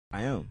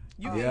I am.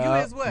 You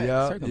is what?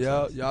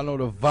 Yeah. Y'all know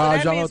the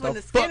vibes. So y'all know when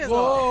the the skin fuck. is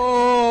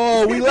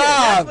Whoa, we live.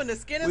 That's when the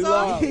skin is We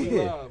off.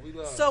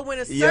 live. So when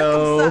it's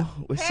Yo,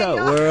 circumcised. what's Hey, up,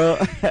 y'all. world?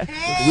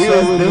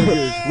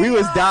 we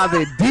was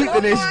diving deep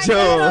in this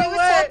joint. We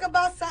was talking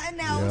about something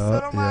else, so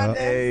don't mind us.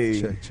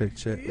 Hey,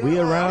 Check. we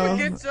around.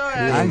 Get your I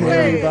ass hear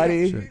away.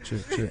 everybody.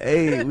 Check.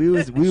 Hey, we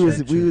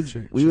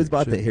was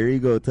about to. Here you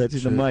go,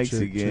 touching the mics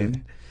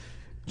again.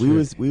 We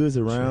was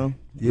around.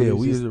 Yeah,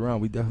 we was around.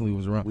 We definitely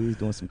was around. We was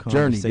doing some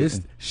Journey, conversation.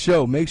 this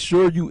show, make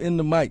sure you in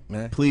the mic,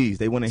 man. Please,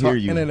 they want to hear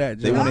you. Internet,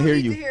 They Journey. want to hear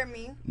Y'all need you. to hear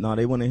me. No,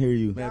 they want to hear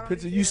you. Man,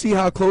 picture, you see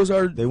how close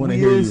our They wanna we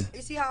hear is? you.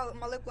 You see how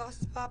my lip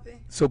gloss is popping?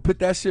 So put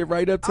that shit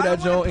right up to I that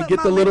don't wanna joint and put get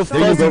my the little lips There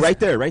you fuzzies. go, right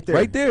there.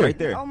 Right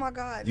there. Oh my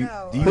God, You-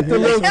 no. do you Put the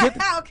little get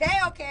okay.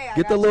 I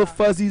the got little y'all.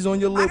 fuzzies on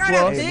your I lip got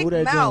gloss. a Hey, big move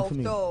that joint mouth for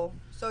me. though,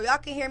 so y'all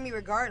can hear me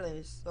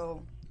regardless.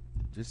 So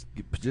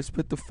Just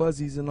put the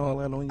fuzzies and all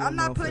that on your I'm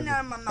not mouth. putting that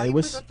on my mouth. Hey, You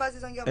what's- put the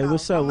fuzzies on your hey, mouth.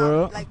 what's up, My mouth,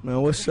 world? like-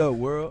 Man, what's up,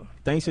 world?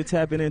 Thanks for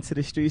tapping into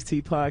the Streets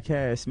T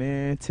podcast,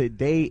 man.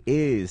 Today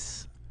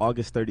is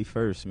August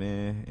 31st,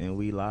 man, and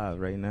we live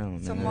right now,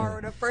 man.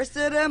 Tomorrow, the first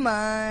of the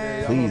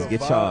month. Please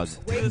get y'all. We was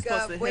Wake supposed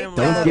up, to wake hit him up.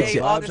 Don't like, get hey,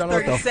 your- August Y'all know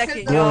what the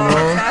 32nd, going y'all.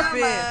 on. Tap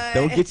in.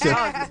 Don't get your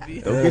Y'all just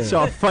be- don't get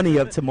y'all funny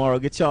up tomorrow.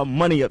 Get y'all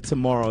money up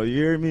tomorrow. You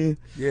hear me?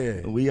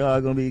 Yeah. We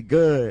all gonna be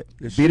good.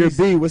 The Beater streets-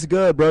 B, what's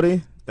good,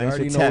 brody? Thanks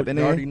for You tapping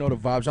already in. know the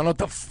vibes. Y'all know what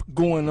the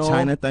going on.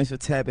 China, thanks for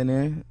tapping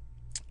in.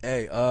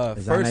 Hey,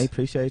 Zane, first,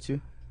 appreciate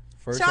you.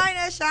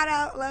 China, shout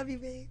out, love you,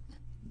 babe.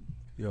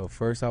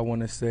 First I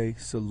want to say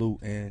salute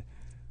and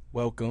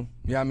welcome.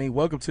 Yeah, I mean,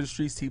 welcome to the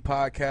Streets T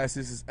podcast.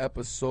 This is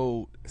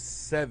episode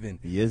 7.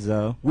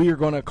 Yizzo. We are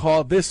gonna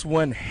call this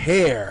one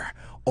 "Hair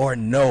or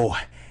No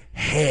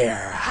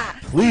Hair."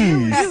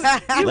 Please,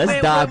 You let's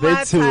went dive with my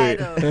into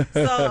title. it.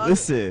 So,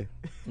 Listen,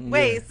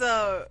 wait,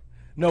 so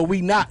No,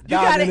 we not you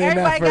got diving to in that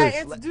everybody got to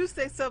first. introduce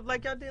themselves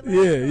like y'all did last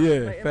Yeah, time, yeah,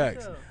 like every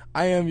facts. show.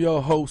 I am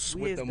your host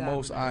We with is the diving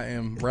most. in. I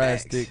am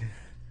Rastic.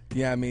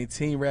 Yeah, I mean,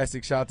 Team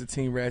Rastic. Shout out to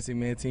Team Rastic,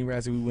 man. Team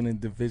Rastic, we win in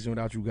division.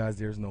 Without you guys,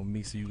 there's no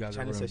me. So you guys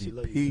China are said she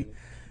love you, MVP. China.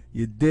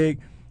 You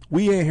dig?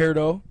 We in here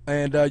though,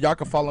 and y'all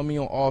can follow me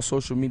on all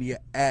social media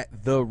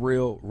at The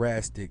Real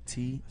Rastic.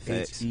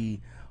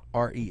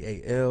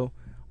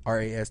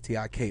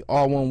 TheRealRastik.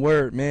 All one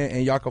word, man.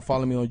 And y'all can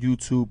follow me on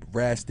YouTube,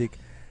 Rastic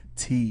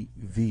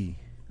TV.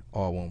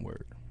 All one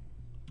word.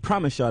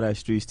 promise y'all that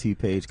Streets T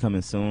page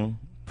coming soon.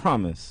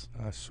 Promise.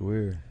 I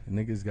swear,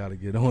 niggas gotta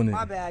get on it.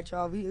 My bad,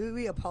 y'all.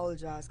 We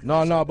apologize.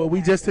 No, but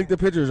we just took the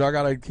pictures. I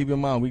gotta keep in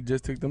mind, we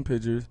just took them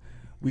pictures.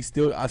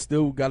 I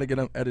still gotta get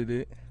them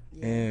edited,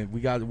 and we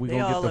They gonna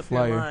get all the up here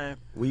flyer. lying.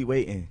 We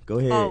waiting. Go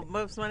ahead. Oh,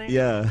 what's my name?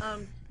 Yeah.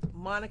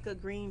 Monica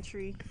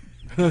Greentree.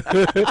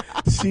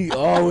 She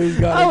always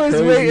got. I a was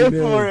crazy waiting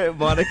name. for it,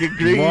 Monica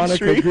Green.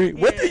 Monica Green.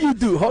 What do you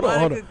do? Hold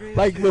on. Monica Green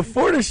Like Tree.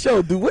 before the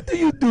show, dude. What do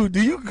you do?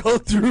 Do you go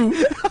through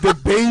the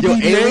baby Your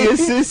names,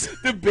 aliases?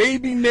 the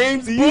baby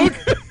names book?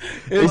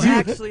 Well, Is you-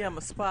 actually, I'm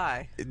a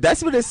spy.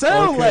 That's what it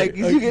sounds Okay, like.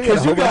 You get a because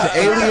whole you bunch got- of She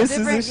has aliases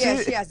different- and yeah,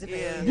 shit. she has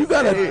different Yeah. aliases. You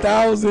got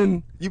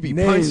 1,000. You be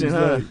names, punching,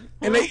 huh? like-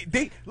 and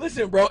they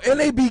listen, bro. And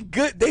they be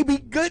good. They be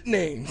good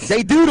names.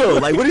 They do though.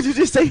 Like, what did you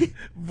just say?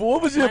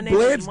 What was your My name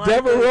is Blanche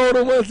Monica. Devereaux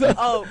the one time?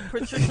 Oh,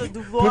 Patricia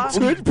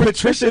Dubois.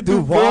 Patricia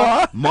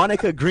Dubois,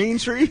 Monica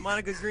Greentree.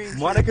 Monica Greentree.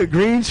 Monica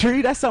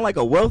Greentree. That sound like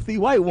a wealthy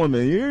white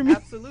woman. You hear me?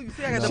 Absolutely.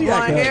 See, I got the She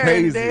blonde acting hair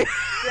crazy. every day.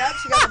 Yep,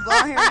 she got the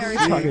blonde hair and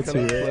everything. Talking to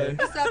Play. you.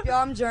 What's up, y'all?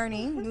 I'm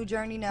Journey, New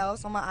Journey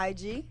Nels on my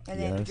IG, and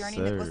then Yes, Journey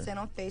sir. Nicholson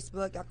on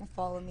Facebook. Y'all can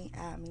follow me,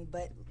 at me.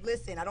 But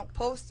listen, I don't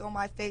post on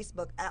my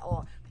Facebook at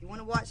all. If you want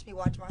to watch me,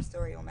 watch my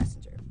story on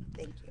Messenger.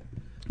 Thank you.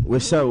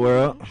 What's up,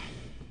 world?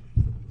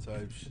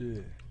 Type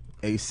shit.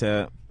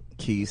 ASAP,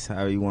 Keys,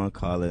 however you want to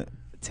call it.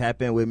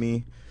 Tap in with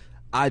me.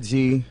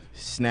 IG,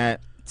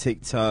 Snap,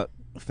 TikTok,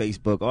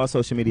 Facebook, all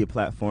social media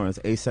platforms.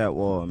 ASAP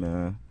Wall,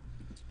 man.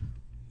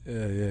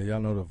 Yeah,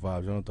 y'all know the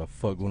vibes. Y'all know what the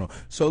fuck going on.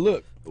 So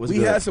look, What's we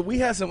good?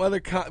 had some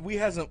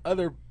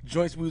other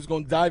joints we was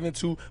gonna dive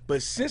into,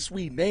 but since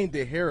we named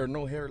it Hair or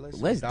No Hair,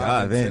 Let's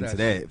dive into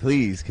that,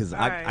 please, because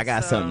Alright, I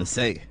got so- something to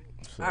say.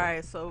 All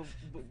right, so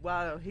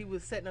while he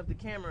was setting up the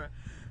camera,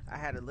 I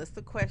had a list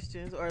of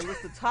questions or a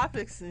list of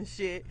topics and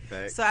shit.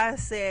 Facts. So I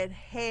said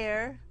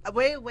hair.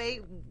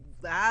 Wait.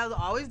 I'll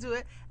always do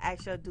it.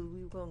 Ask y'all, do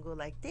we gonna go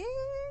like this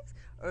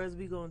or is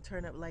we gonna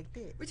turn up like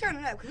this? We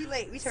turning up. 'Cause we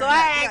late. We So turning up.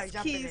 We I gotta asked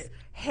jump in Keith, it.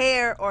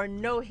 hair or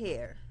no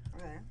hair?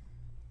 Okay.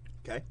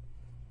 Okay.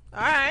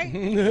 All right.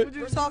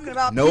 We're talking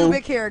about No.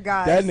 pubic hair,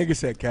 guys. That nigga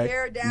said, "Cat."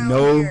 Hair down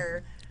No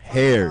here. Talking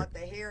hair. about the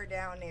hair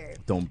down there.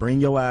 Don't bring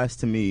your ass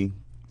to me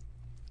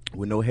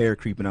with no hair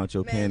creeping out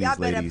your Man, y'all panties,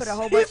 better ladies. put a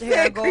whole bunch of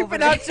hair go over Creeping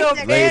there. out your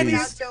Creeping panties.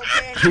 out your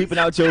panties. Creeping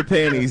out your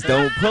panties.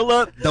 Don't pull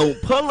up.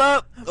 Don't pull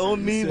up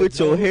on me with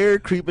your hair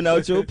creeping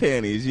out your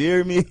panties. You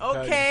hear me?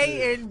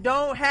 Okay, and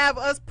don't have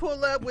us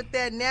pull up with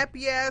that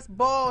nappy ass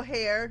ball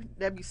hair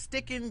that be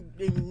sticking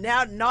and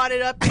now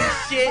knotted up and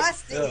shit.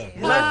 Musty.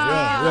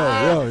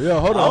 Yo,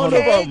 hold on. I don't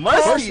know about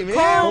musty,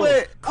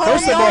 man.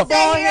 First of all,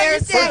 ball hair You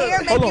said hair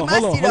too. make you hold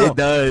musty on. though. It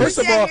does. First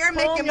You of said all, hair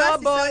make Comb you your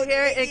musty. ball so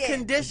hair and yeah.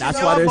 condition That's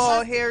why your there's-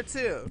 ball hair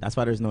too. That's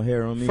why there's no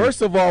hair on me.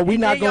 first of all, we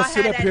not Then y'all gonna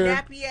sit had up that here.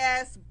 nappy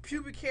ass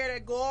pubic hair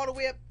that go all the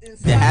way up. And the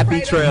stop happy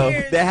right up trail. here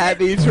and The shit.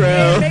 happy Yeah,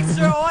 trail. make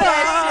sure all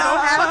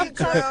that shit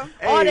Happy trail.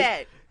 all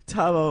that.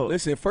 Tavo.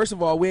 Listen, first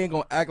of all, we ain't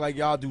gonna act like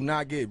y'all do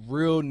not get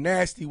real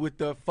nasty with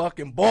the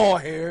fucking ball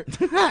hair.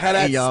 Have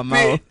that In y'all spit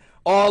mouth.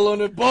 all on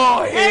the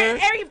ball hair.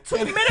 Every 2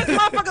 minutes,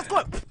 motherfuckers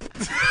going.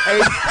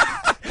 Hey,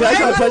 can I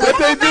try to touch What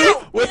they it? do?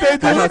 What they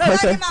Can I do?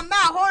 touch Back in it? my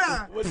mouth. Hold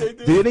on. What they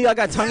do? Do any of y'all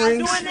got tongue I'm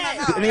rings? doing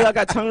that. Do any of y'all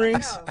got tongue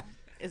rings?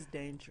 It's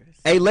dangerous.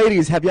 Hey,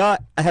 ladies, have y'all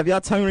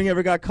tongue ring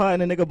ever got caught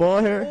in a nigga ball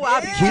hair? Ooh,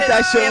 I'll be Keep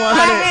that shit if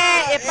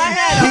 100. if I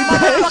had Keep a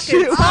that motherfucking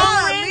shit tongue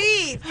Oh, ring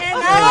leave. and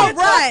I'll I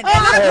run. and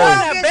I Hey. go in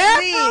the Hey.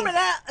 bathroom and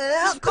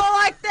I go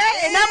like that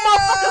and that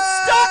motherfucker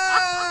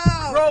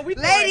stuck. Bro, we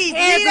Ladies,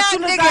 hands leave as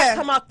soon that as I nigga.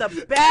 come out the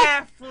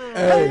bathroom.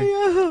 Hey,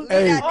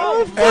 hey,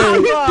 Oh hey,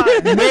 my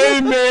God.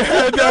 main man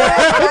had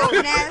that.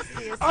 So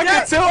nasty. as I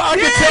fuck.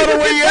 can tell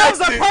the way he that was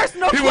asked a it.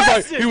 personal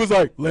question. He was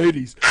like,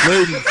 ladies,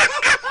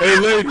 hey,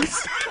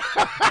 ladies.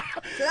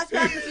 So that's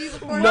what happened to you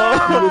before? No, it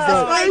was That's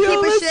why like, you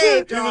keep it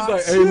shaved, he was dog.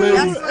 like, hey,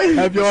 ladies, That's why you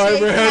have y'all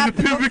keep it ever had shaved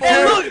the pubic before.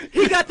 hair? And look,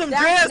 he got them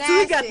That's dreads too.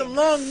 He got nasty. them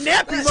long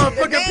nappy The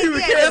motherfucking veins,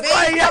 pubic yeah, hair. the That's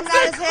why veins he coming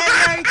out his got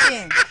head and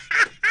everything.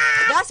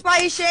 That's why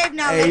he shaved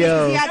now, Hey, ladies.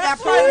 yo. He had that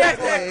That's why he problem got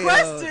before. that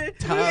question.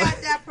 He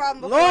had that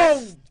problem before.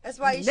 Long, That's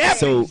why he nappy, shaved.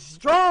 So-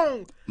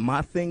 strong,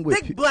 My thing with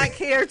thick black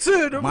hair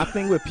too. my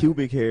thing with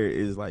pubic hair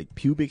is like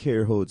pubic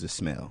hair holds a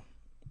smell.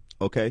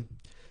 Okay?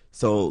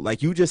 So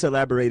like you just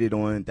elaborated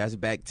on, that's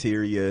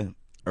bacteria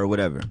or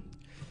whatever.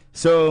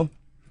 So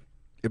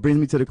it brings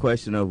me to the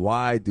question of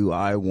why do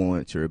I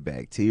want your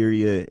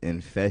bacteria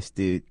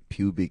infested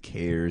pubic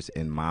hairs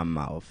in my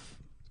mouth?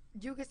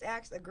 You just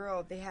asked a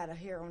girl if they had a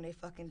hair on their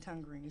fucking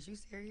tongue ring. Is you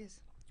serious?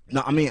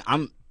 No, I mean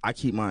I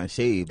keep mine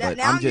shaved, That, but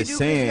now I'm just you do 'cause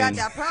saying. you got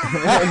that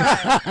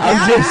problem. I'm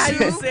Now just you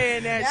You do.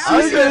 saying that Now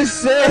I'm shit. you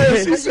just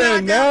saying. She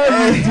said now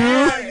Hey, you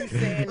dude. You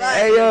saying that. Like,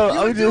 Hey, yo, you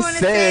I'm were just doing the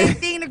saying. same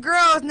thing to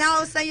girls. Now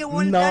all of a sudden you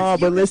want to. Nah,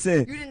 but listen,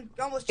 you didn't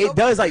almost it choke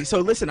does like so.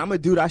 Listen, I'm a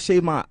dude. I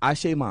shave my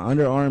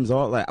underarms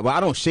all like. Well, I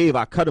don't shave.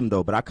 I cut them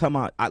though. But I come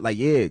out. I like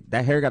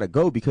that hair gotta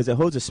go because it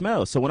holds a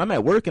smell. So when I'm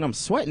at work and I'm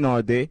sweating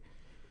all day,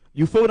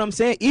 you feel what I'm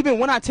saying? Even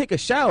when I take a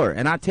shower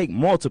and I take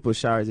multiple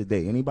showers a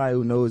day. Anybody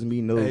who knows me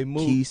knows Hey,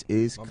 Mook. Keith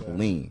is My bad.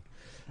 clean.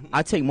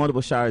 I take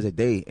multiple showers a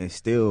day and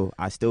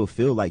I still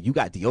feel like you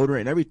got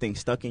deodorant and everything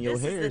stuck in your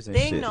This hairs is the and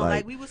thing, shit. though.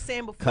 Like we were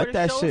saying before cut the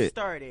that show shit.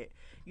 started,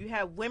 you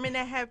have women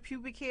that have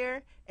pubic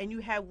hair, and you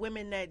have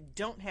women that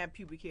don't have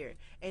pubic hair,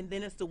 and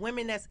then it's the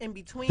women that's in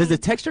between. Does the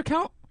texture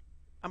count?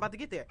 I'm about to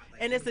get there,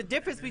 and it's the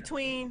difference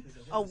between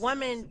a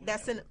woman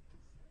that's in.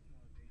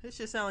 This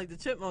shit sound like the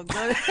chipmunk,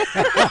 doesn't it?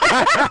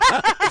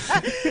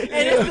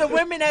 And it's the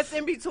women that's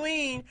in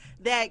between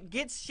that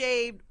gets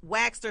shaved,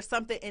 waxed, or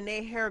something, and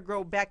their hair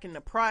grow back in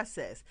the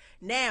process.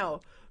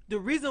 Now, the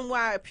reason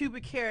why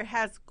pubic hair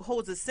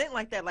holds a scent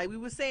like that, like we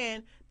were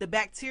saying, the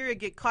bacteria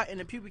get caught in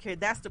the pubic hair.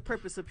 That's the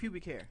purpose of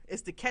pubic hair.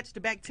 It's to catch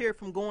the bacteria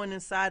from going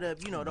inside of,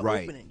 the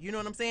Right. opening. You know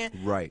what I'm saying?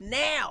 Right.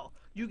 Now,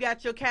 you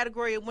got your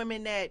category of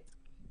women that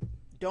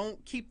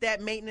don't keep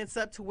that maintenance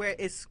up to where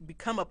it's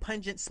become a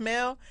pungent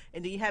smell,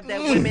 and then you have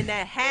that women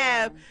that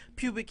have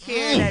pubic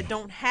hair that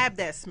don't have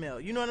that smell.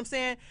 You know what I'm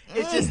saying?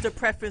 It's just the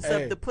preference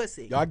Hey, of the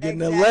pussy. Y'all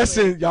getting a Exactly.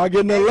 lesson. Y'all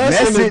getting a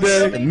lesson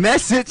today.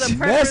 Message. It's the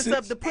preference Message.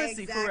 of the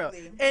pussy, for real.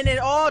 Exactly. And it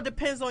all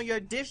depends on your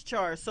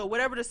discharge. So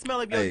whatever the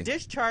smell of your Hey.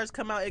 discharge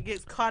come out, it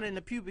gets caught in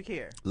the pubic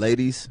hair.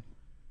 Ladies,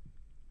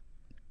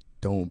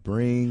 don't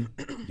bring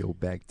your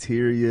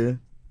bacteria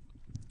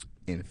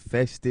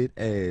infested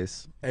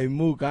ass Hey,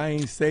 Mook, I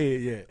ain't say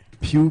it yet.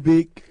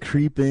 pubic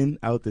creeping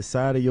out the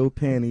side of your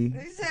panty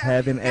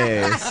having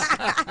ass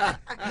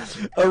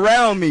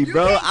around me,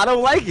 bro. I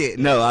don't like it.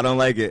 No, I don't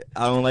like it.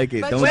 I don't like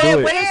it. But Don't wait,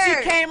 do When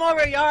it. she came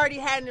over, you already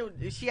had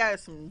she had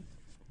some.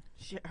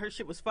 Her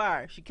shit was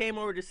fire. She came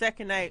over the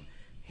second night,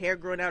 hair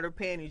growing out her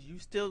panties. You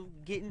still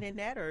getting in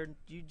that, or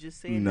you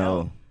just saying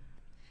no? No.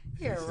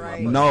 You're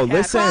right. No,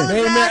 listen. Call Man,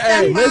 us man, out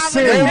hey, that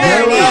listen, mama.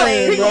 man,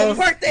 Hey, He bro. gonna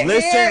work the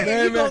Listen, hair, and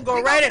man, you gonna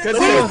go right at. Cause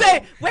What he- he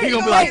say? Wait, He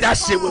gonna be wait, like, that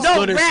shit was no,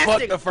 good as fuck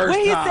drastic. the first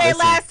What he time. say Listen.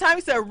 last time?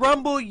 He said,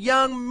 "Rumble,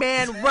 young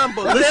man,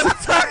 rumble." Lip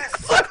tuck.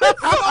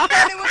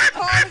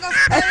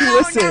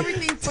 Listen.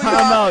 Time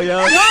out, yo.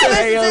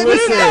 Hey, yo, What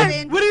he said?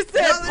 listen. What he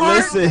said? Don't Part,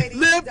 listen.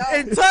 lip,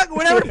 and tuck.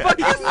 Whatever the fuck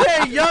you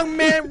said, young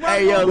man, rumble.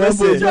 Hey, yo, Rumble,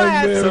 listen. young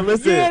man. So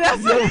listen. Yeah,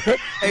 that's it.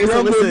 Hey, so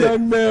Rumble, listen.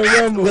 young man,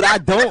 rumble. What I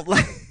don't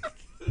like.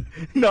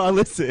 No,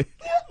 listen.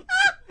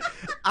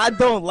 I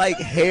don't like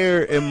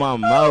hair in my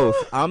mouth.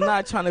 I'm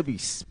not trying to be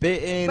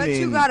spitting. But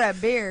you and- got a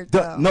beard,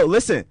 though. No,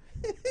 listen.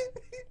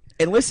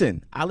 And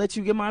listen, I let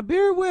you get my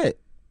beard wet.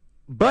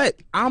 But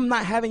I'm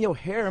not having your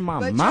hair in my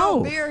But mouth.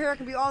 your beard hair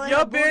can be all in Your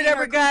her beard booty,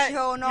 ever her got coochie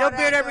hole and all your that,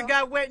 beard ever though.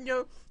 got wet in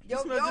your Yo,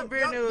 you smelled your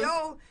beard news.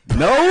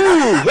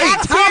 No, wait,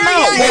 time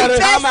out. Bacteria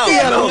Time out.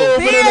 infested No,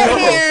 beard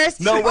hairs.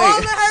 no, wait. All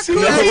in her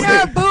No, coochie and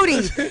her wait.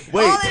 booty.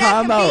 Wait, all of that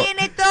time can out. be in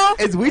it, though.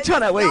 Is we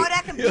trying to wait? All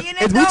that can be in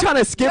it, Is we though. trying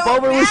to skip Yo,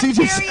 over what she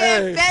just bacteria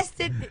Hey.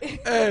 infested.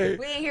 Hey,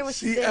 We ain't hear what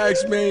she she said.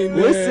 asked me,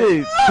 man.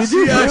 Listen, did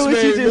you She hear asked what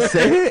she me, just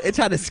man. said and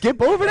try to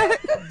skip over that?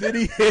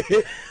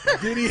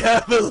 Did he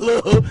have a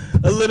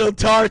little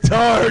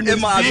tartar in, In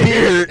his my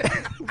beard? beard.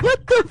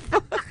 What the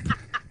fuck?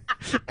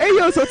 Hey,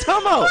 yo, so tell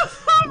me out.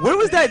 Where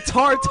was that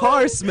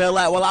tartar smell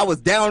at while I was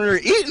down there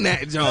eating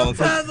that, Jones?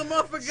 Sometimes the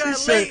motherfucker got She late.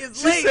 said, It's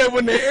she late. said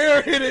when the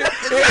air hit it,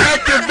 it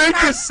activated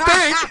the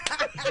stink.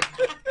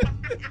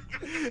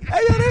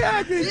 Hey, yo, they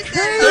acting said- They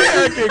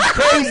crazy. acting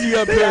crazy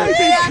up They here. acting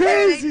Yeah, I can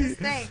crazy. make this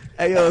thing.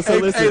 Hey, yo, so Hey,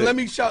 listen. hey, let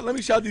me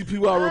shout these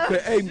people out real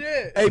quick. Hey,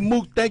 shit. hey,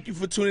 Mook, thank you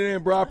for tuning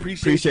in, bro. I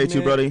appreciate you,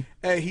 man. buddy.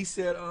 Hey, he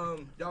said,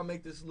 y'all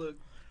make this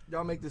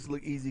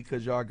look easy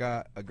because y'all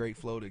got a great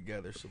flow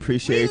together. So We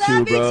Appreciate love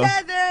you, bro. each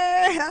other.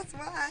 That's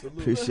why.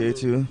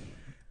 Appreciate you.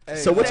 Hey,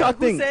 So what Who y'all said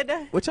think?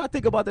 that? What y'all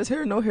think about this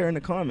hair? No hair in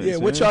the comments. yeah,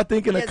 what man. y'all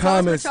think in the Yeah, tell us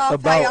comments what y'all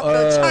about how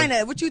y'all feel.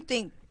 China, what you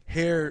think?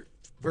 hair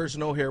versus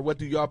no hair? What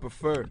do y'all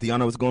prefer?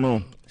 Deanna, what's going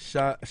on?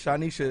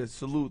 Shanisha,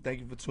 salute. Thank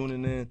you for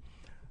tuning in.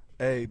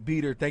 Hey,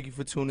 Beater, thank you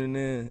for tuning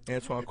in.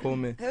 Antoine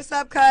Coleman. What's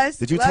up, cuz?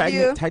 Did you Love tag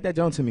you. tag that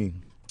John to me?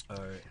 All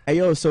right. Hey,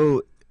 yo,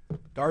 so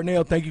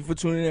Darnell, thank you for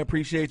tuning in.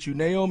 Appreciate you.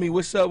 Naomi,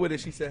 what's up with it?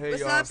 She said, hey,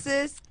 What's y'all. up,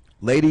 sis?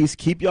 ladies,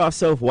 keep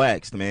yourself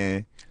waxed,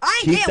 man. I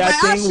ain't Keep getting that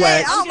waxed. thing Shit,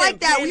 waxed. I don't like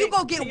that. When When you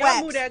go get Y'all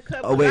waxed. move that cup.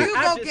 Oh, wait. You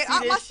I go just get. see I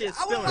this shit went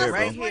spilling my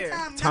right sis one here.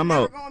 time. Time I'm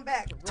out. never going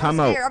back. Time I'm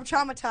out. scared. I'm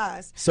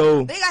traumatized.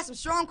 So They got some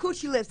strong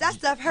coochie lips. That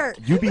stuff hurt.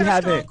 you be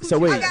having. So I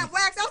wait, got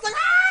waxed. I was like,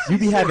 ah! you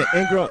be having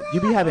ingrown.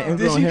 You be having Did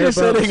ingrown she hair, just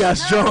say bro. they got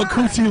strong No.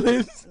 coochie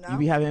lips? No. You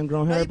be having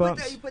ingrown No, hair, you put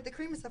bumps. you put the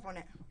cream and stuff on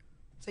it,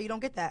 so you don't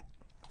get that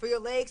for your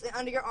legs and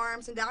under your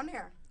arms and down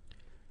there.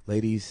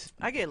 Ladies,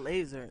 I get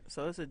laser,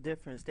 so it's a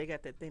difference. They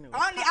got that thing. That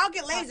I'll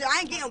get laser.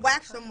 I ain't getting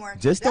waxed no more.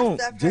 just That don't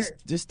stuff just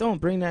hurt. just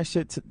don't bring that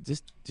shit to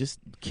just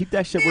keep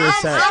that shit Man, where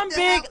it's at.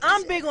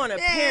 I'm big on Man,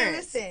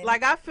 appearance. listen.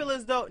 Like I feel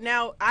as though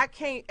now I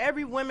can't.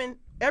 Every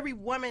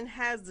woman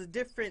has a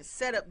different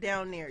setup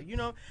down there. You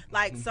know,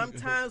 like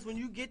sometimes when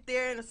you get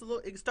there and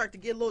it start to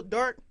get a little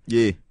dark.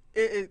 Yeah.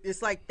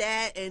 It's like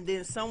that, and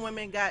then some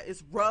women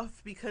it's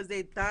rough because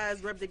their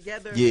thighs rub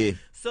together. Yeah.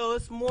 So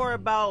it's more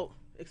about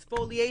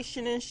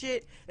exfoliation and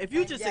shit. If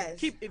you just Yes.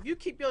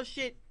 keep your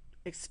shit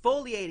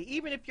exfoliated,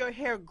 even if your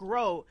hair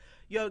grow,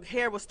 your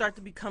hair will start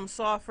to become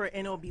softer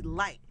and it'll be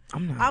light.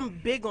 I'm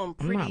big on I'm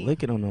pretty. not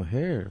licking on no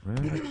hair,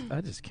 man.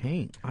 I just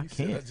can't. I I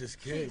can't. just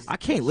can't. I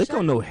can't lick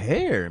on no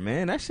hair,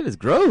 man. That shit is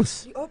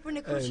gross. You open the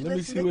Hey, coochie let me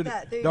lips see and what lick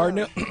that. There you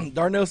Darnell. go.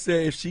 Darnell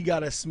said, if she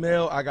got a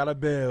smell, I got a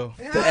bell.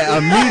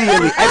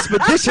 Immediately,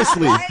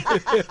 expeditiously,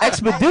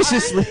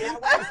 expeditiously. That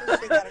wax and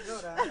shit gotta go,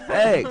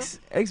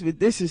 though.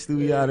 Expeditiously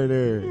we out of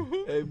there.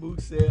 Hey,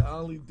 Mook said, I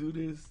only do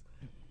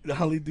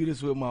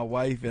this with my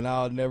wife, and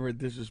I'll never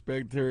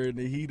disrespect her in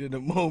the heat of the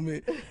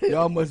moment.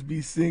 Y'all must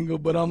be single,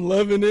 but I'm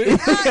loving it.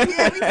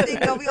 Yeah, we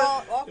single. We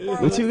all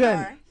What you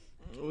got?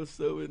 What's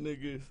up with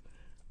niggas?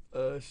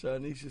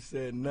 Shanisha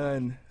said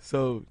none,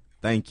 so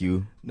Thank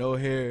you. no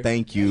hair.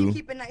 Thank You you.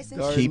 keep it nice and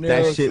Darn. Keep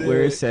Darnell that shit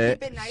where said-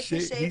 it's Keep at. it nice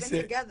Shit, and he shaven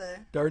said- together.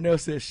 Darnell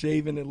said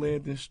shaving the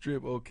Landon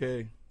strip,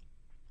 okay.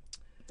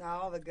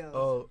 All the girls.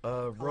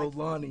 Oh,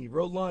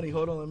 Rolani,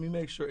 hold on, let me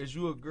make sure. Is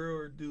you a girl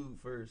or dude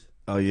first?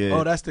 Oh yeah.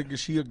 Oh,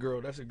 she a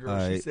girl. That's a girl.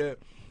 She Alright.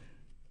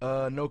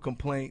 said, no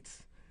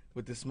complaints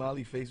with the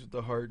smiley face with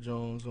the heart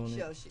Jones on it.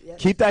 Show shit, yeah.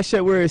 Keep that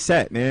shit where it's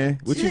at, man.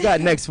 What you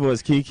got next for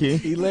us, Kiki?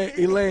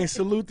 Elaine,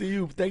 salute to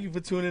you. Thank you for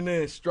tuning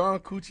in. Strong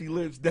coochie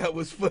lips. That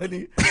was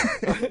funny.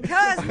 Cuz,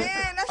 man,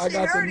 that I shit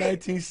got the hurt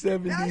it.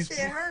 1970s. That shit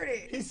hurt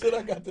He it. said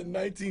I got the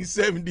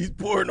 1970s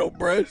porno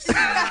brush.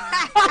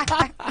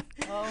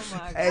 Oh my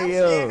god. Hey That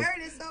yo. shit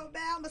hurt it so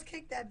bad. I almost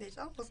kicked that bitch.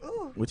 I almost,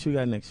 ooh. What you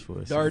got next for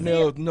us?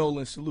 Darnell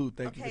Nolan, salute.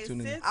 Thank you Okay, for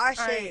tuning in. since, Our all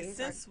right, shades.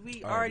 since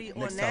we All right, already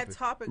next on that topic.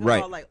 topic Right.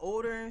 about like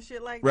odor and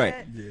shit like Right.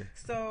 that. Yeah.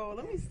 So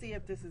let me see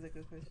if this is a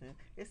good question.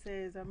 It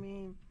says, I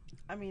mean,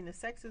 the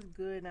sex is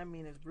good. I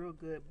mean, it's real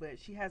good, but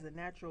she has a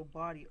natural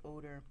body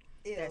odor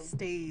Ew. that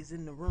stays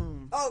in the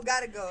room. Oh,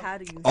 gotta go. How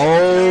do you?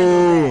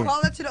 Oh.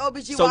 Call up to the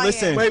OBGYN. So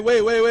listen. Wait.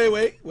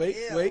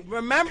 Ew.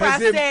 Remember,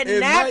 'Cause I said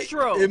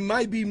natural. It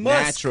might be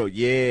musk. Natural,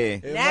 yeah.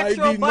 It Natural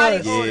might be body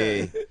musk. odor. Yeah.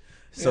 You know what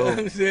So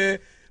I'm saying?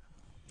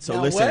 so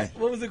Now, listen.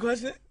 What was the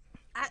question?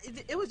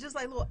 It was just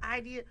like a little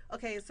idea.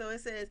 Okay, so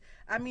it says,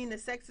 I mean, the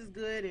sex is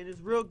good and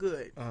it's real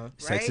good. Uh-huh. Right?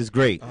 Sex is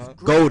great. Uh-huh.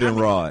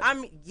 Goldenrod.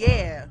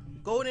 Yeah,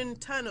 golden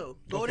tunnel,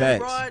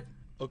 goldenrod,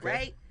 Okay.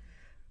 right?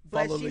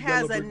 But Follow she the has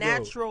yellow a brick road.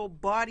 natural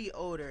body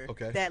odor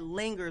Okay. that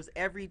lingers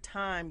every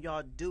time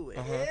y'all do it.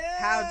 Uh-huh.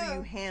 How do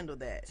you handle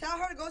that? Tell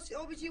her to go to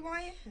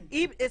OBGYN.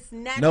 Even, it's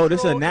natural. No, this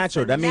is a it's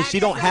natural. That means she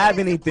natural- don't have It's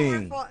a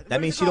anything. chlorophyll- That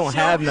what means is she it don't called?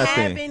 have Don't have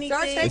nothing. anything.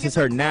 Start taking This is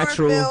her some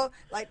natural- chlorophyll,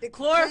 like the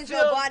cleanse your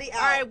Chlorophyll. body out.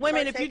 All right,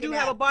 women, Start if you do taking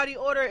have that. a body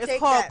odor, it's Take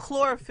called that.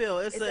 chlorophyll.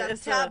 It's a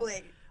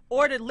tablet.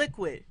 ordered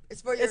liquid.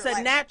 It's for your. It's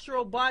a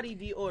natural body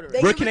deodorant.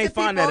 Where give can it they to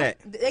find people. that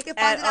at? They can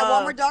find At, it at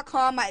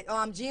Walmart.com, at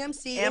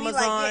GMC,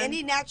 Amazon,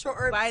 any natural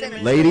herb Vitamin,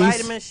 center. Ladies.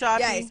 Vitamin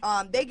Shopping.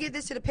 Yes, they give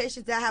this to the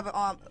patients that have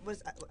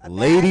a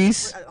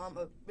Ladies. bag,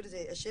 what is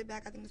it? A shit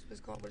bag? I think this is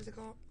called. What is it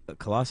called? A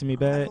colostomy A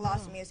bag.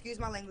 colostomy. Excuse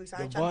my language.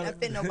 I ain't trying to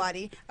offend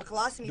nobody. A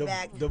colostomy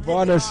bag.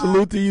 Devonna,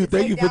 salute to you. to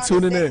Thank take you for down the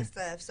tuning sick in. and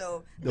stuff.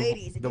 So,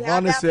 ladies, if you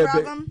have Devonna that said,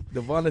 problem,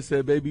 Devonna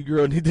said, baby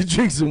girl need to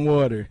drink some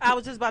water. I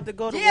was just about to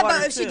go to yeah, water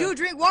but if she too. do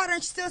drink water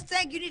and she still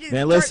stink, you need to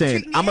Man, start listen,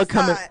 treating the I'm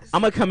insides.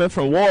 a coming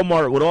from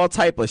Walmart with all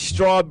type of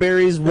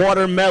strawberries,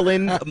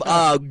 watermelon,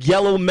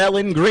 yellow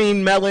melon,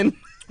 green melon.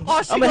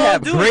 All she I'ma gonna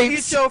have do grapes.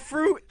 is eat your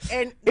fruit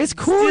and It's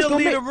cool, it's still gonna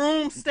leave make- the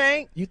room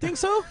stank. You think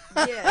so?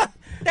 Yeah.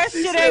 That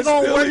She shit said ain't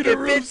gonna still work leave the in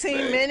room 15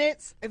 stank.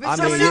 minutes. If I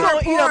it's mean- coming You out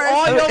gonna the eat up pores,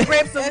 all your if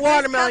grapes and it's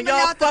watermelon. coming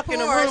Y'all out the fucking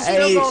the pores, room Hey.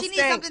 still gonna she needs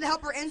stink. something to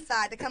help her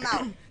inside to come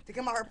out. To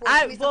come out her pores.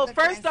 She needs Well, something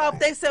for first off,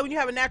 inside. they said when you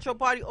have a natural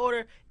body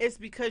odor, it's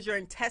because your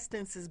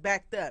intestines is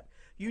backed up.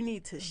 You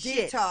need to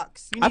shit.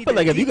 Detox. You I need feel to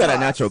like if you got a detox.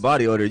 natural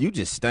body odor, you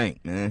just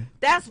stink, man.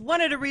 That's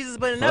one of the reasons,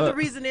 but another Fuck.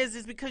 reason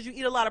is because you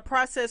eat a lot of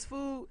processed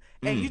food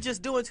and you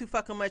just doing too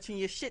fucking much in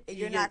your shit. And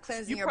you're not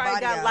cleansing you your probably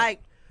body got out.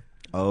 like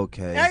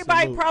Okay.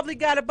 everybody Salute. probably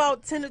got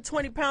about 10 to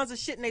 20 pounds of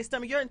shit in their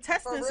stomach. Your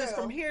intestines For is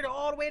real. from here to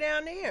all the way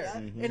down there,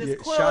 and Yeah,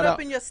 it's coiled up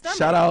in your stomach.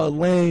 Shout out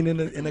Elaine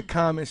in the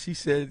comments. She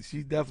said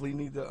she definitely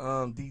need to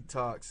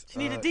detox. She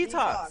need a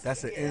detox.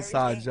 That's an Yeah,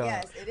 inside everything. job.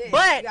 Yes, it is. You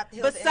But got to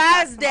heal the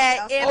besides inside, that,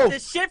 come out if the the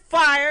shit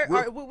fire,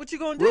 Real- or what you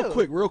gonna do?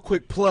 Real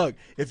quick plug.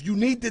 If you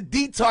need the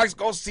detox,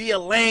 go see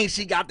Elaine.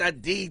 She got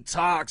that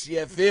detox.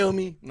 You feel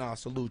me? Nah,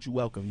 salute. You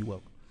welcome. You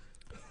welcome.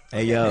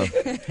 Hey yo,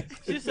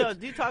 She sell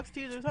detox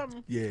teas or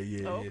something.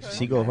 Yeah. Okay.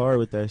 she go hard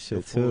with that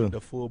shit too.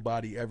 The full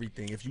body,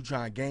 everything. If you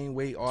trying to gain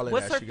weight, all of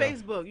What's that. her she got-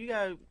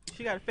 Facebook?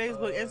 She got a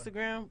Facebook,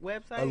 Instagram,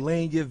 website.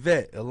 Elaine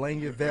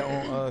Yvette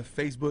on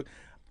Facebook.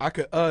 I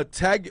could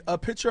tag a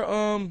picture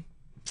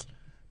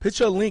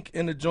a link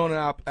in the joint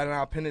and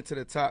I'll pin it to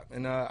the top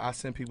and I'll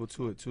send people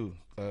to it too.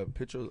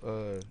 Picture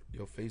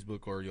your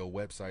Facebook or your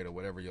website or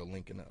whatever your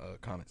link in the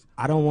comments.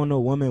 I don't want no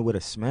woman with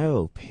a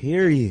smell.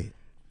 Period.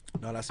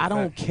 No, that's a I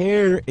don't fact.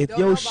 care if Don't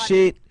your nobody-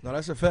 shit. No,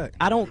 that's a fact.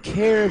 I don't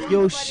care if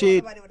your Nobody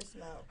shit. want somebody with a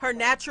smell. Her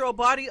natural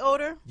body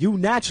odor. You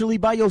naturally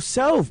by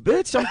yourself,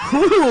 bitch. I'm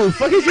cool.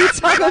 Fuck is you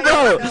talking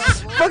about?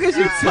 Fuck is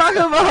you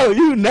talking about?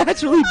 You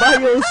naturally by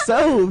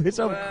yourself, bitch.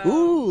 I'm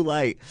cool.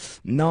 Like,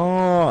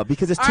 no,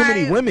 because there's too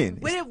many Alright, women.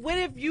 What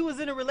if you was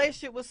in a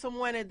relationship with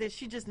someone and that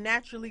she just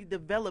naturally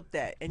developed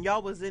that, and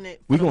y'all was in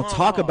it? We gonna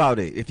talk about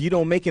it. If you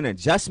don't make an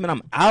adjustment,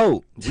 I'm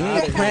out. We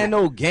ain't playing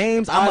no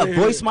games. I'ma Outta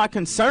voice here. my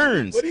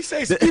concerns. What do you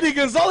say? Speedy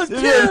Gonzalez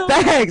Yeah, chill.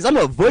 thanks.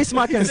 I'ma voice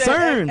my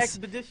concerns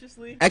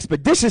expeditiously.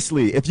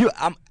 expeditiously. If you,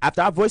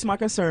 after I voice my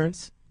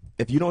concerns,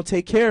 if you don't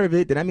take care of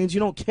it, then that means you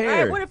don't All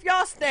care. right, what if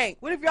y'all stink?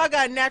 What if y'all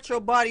got natural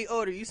body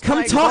odor? You smell Come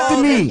like talk to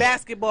balls me. and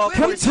basketball.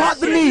 Come courts talk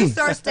and to shit. me. You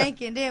start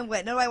stinking, then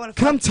what? Nobody want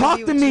to Come talk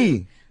to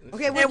me.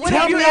 Okay, And what what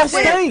Tell if you me I and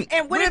what if- stink.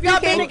 and what What if if you y'all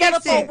been can't together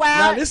fix for a it?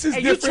 while Now, this is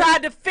and you different.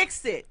 tried to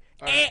fix it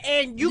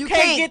and you You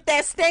can't can't. get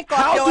that stink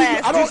How off your do you-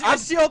 ass? I don't-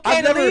 Is she okay I've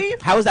to never-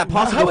 leave? How is that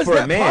possible How is for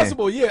that a man?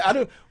 possible? Yeah, I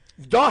don't.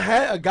 Y'all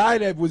had a guy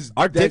that was.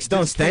 Our that dicks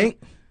don't just came- stink.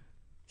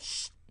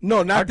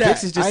 No, not Our that.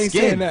 dicks is just I ain't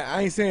skin. saying that.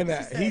 I ain't saying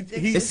that. said He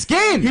dicks It's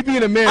skin. he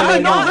being a man. I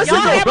right know. now. Listen,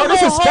 y'all though, have bro. a This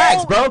is little facts,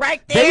 hole bro.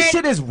 right They there.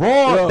 shit is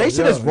raw. Yo, They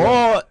shit yo, is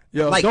raw.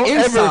 Yo, like don't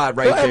inside ever,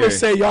 right don't there. ever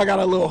say y'all got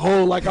a little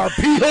hole like our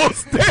pee-hole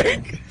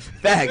stink.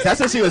 Facts. That's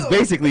what she was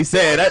basically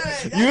saying.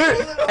 That's You heard- a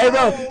little hey,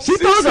 bro. hole. She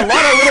throws a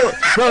lot of little.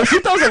 Bro, she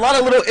throws a lot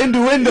of little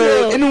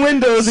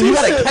innuendos, and you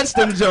gotta said- catch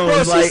them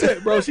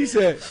Bro, Jones. she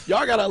said,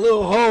 y'all got a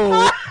little hole.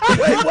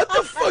 Wait, what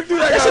the fuck do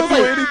that That shit got was to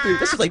do like, with anything?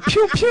 that shit was like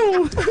pew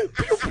pew,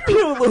 pew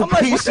pew, little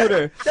like, pea what that-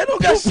 shooter. That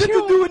don't got shit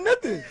to do with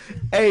nothing.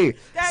 Hey,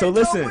 That so don't-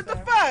 listen. What the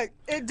fuck?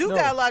 It do No,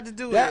 got a lot to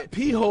do with That it.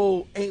 pee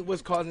hole ain't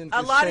what's causing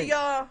A the lot of stink.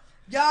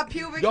 Y'all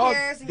pubic Y'all-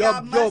 hairs and y'all-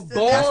 y'all y'all mustard.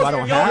 balls- That's why I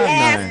don't Your have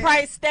ass none.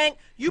 probably stank.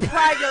 You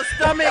probably your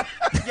stomach.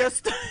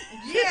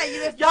 Yeah, you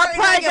been Y'all farting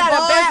probably on your got a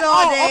balls bad.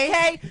 all Oh, day.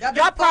 okay. Y'all been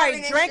Y'all probably farting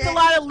and drank a shit.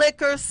 lot of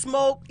liquor,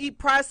 smoke, eat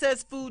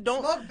processed food.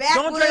 Don't Smoke drink a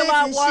lot of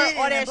backwoods water, and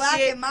all shit that and Black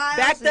shit. and Miles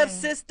Backed up and-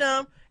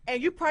 system,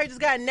 and you probably just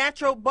got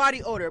natural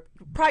body odor.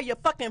 Probably your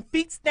fucking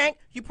feet stank.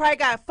 You probably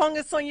got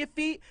fungus on your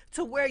feet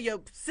to where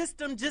your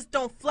system just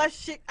don't flush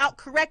shit out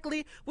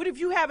correctly. What if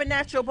you have a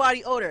natural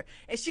body odor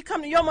and she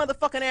come to your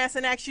motherfucking ass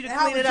and ask you to And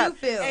how clean it would up, you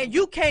feel? and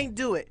you can't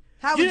do it?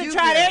 How you would done you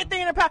tried feel?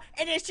 everything in the power,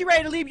 and then she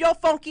ready to leave your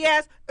funky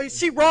ass. Is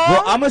she wrong?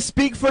 Well, I'ma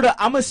speak for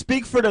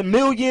the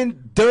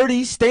million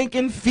dirty,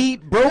 stinking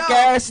feet, broke No,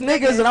 ass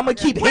niggas, and I'ma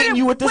keep What hitting if-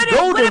 you with this what if- what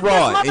golden if this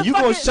rod, and you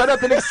gonna motherfucking- shut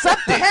up and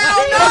accept it.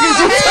 Hell no! Fuck is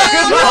you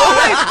talking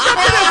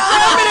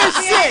about?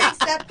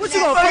 What you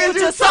gonna put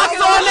your socks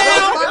on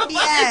now? Funky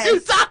ass.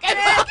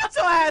 Man, get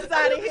your ass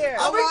out of here.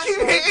 I'ma keep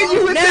hitting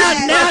you with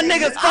Now this.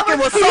 niggas fucking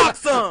with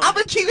socks on.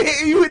 I'ma keep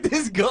hitting you with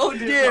this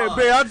golden rod.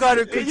 I got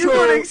it And you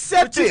gonna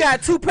accept But you it.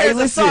 got two pairs Hey, of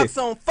listen, socks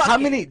on. Fuck how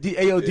it. many? Do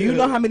you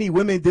know how many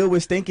women deal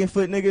with stinking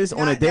foot niggas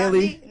on a Not daily?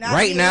 me, not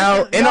Right me. now,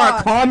 Listen, in our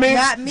dog,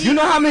 comments, not me. you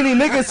know how many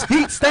niggas'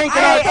 feet stink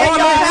in Hey, our hey, yo,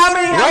 comments how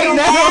many right of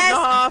now? your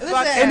ass Nah, fuck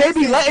Listen, that. And they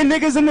be letting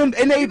niggas in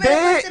they You better put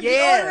bed. some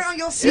Yeah. deodorant on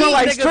your feet. Smell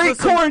like niggas straight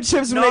with some- corn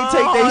chips when they take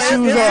No, their it's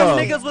shoes them off.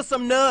 niggas with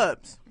some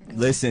nubs.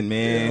 Listen,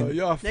 man.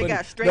 Y'all They funny.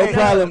 got straight no up.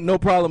 problem. No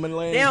problem in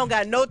lane. They don't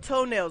got no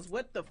toenails.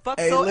 What the fuck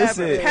Hey, so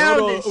listen. ever? Hold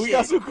Pounding We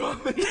got shit. some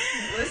comments.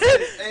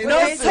 No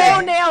What they say?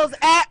 toenails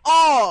at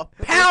all.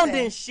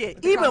 Pounding say? shit.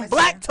 What the Even comments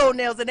black say?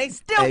 toenails and they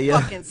still Hey,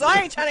 yeah. fucking. So I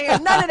ain't trying to hear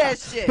none of that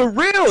shit. For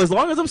real, as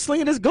long as I'm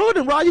slinging this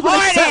golden rod, you gonna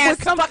Hard accept ass what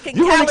comes. fucking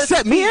You gonna callous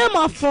accept me feet. and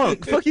my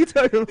funk. Fuck you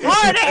talking about?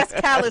 Hard ass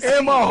callous.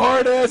 And my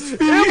hard ass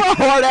feet. And my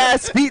hard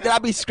ass feet that I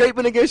be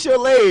scraping against your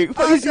leg.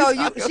 Fuck Oh, is so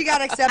you she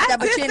gotta accept I that,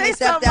 but did she didn't say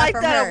accept something that like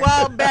from that her. a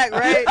while back,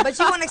 right? But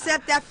you won't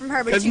accept that from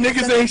her. But 'Cause you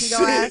niggas accept ain't that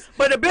from your shit. ass.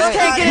 But a bitch Right.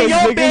 can't get in Niggas your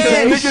ain't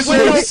bed shit.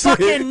 with no Listen.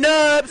 fucking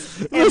nubs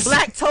and Listen.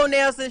 black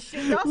toenails and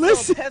shit. Y'all so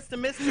Listen.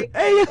 pessimistic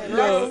Hey, and yo.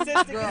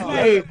 narcissistic. Girl. It's not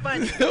Hey. even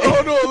funny.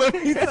 Hold on, let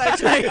me. I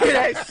trying to hear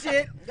that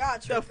shit.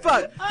 God, The tripping.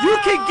 fuck? You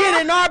can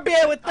get in our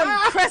bed with them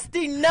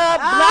crusty nub,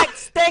 black,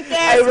 stank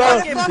ass Hey, bro,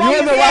 fucking you fuck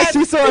wanna know why ass.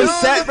 she's so No,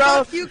 upset, the bro?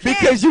 fuck you can't.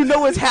 Because you know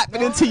what's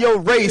happening to your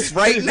race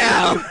right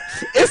now.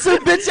 It's a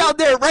bitch out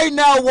there right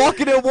now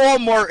walking in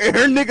Walmart and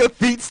her nigga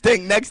feet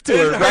stink next to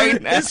her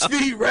right now. His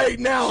feet right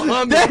now,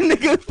 humming. That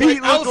nigga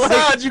feet look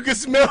Outside, like, you can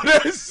smell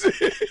that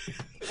shit.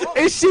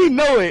 and she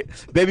know it.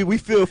 Baby, we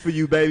feel for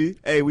you, baby.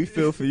 Hey, we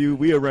feel for you.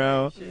 We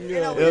around.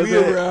 You know, Yeah, We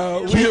man.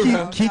 around. We Kiki,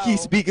 around. Kiki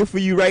speaking for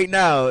you right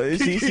now.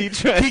 She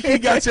trying. Kiki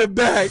got your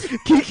back.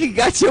 Kiki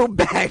got your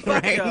back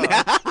right y'all.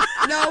 now.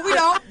 No, we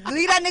don't.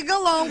 Leave that nigga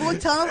alone. Go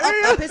tell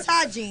him up his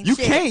hygiene. You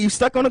shit. can't. You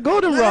stuck on a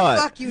golden No, the rod.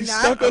 fuck you not.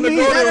 stuck on the I mean,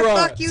 golden no, the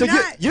rod. fuck you So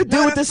not. you deal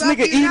No, with the this fuck nigga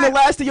you eating the not.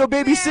 last of your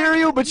baby Man,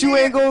 cereal, but you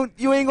ain't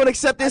gonna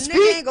accept A his nigga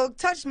feet. ain't gonna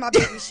touch my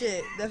baby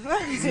shit. The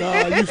fuck? Nah, you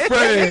Nigga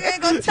friend.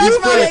 ain't gonna touch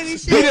my baby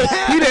shit.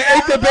 He done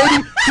ate the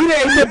baby. He done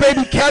ate the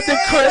baby Captain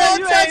Nigga Crunch.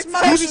 ain't gonna touch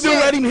my You shit. still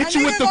let him hit A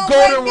you with nigga the gonna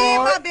golden wake me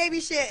and rod? my baby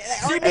shit.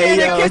 She be Hey, in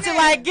the yo. kitchen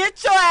like,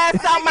 get your ass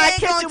out my Nigga ain't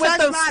kitchen gonna with touch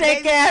them my stank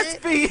baby ass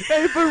shit. feet.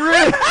 Hey, for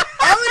real.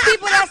 Only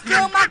people that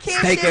steal my kid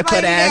Stinking shit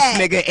foot my ass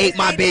dad. nigga ate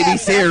my They baby dad.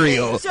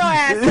 cereal. Get your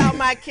ass out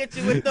my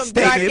kitchen with them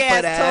dark Stinking ass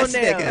foot ass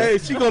toenails. nigga. Hey,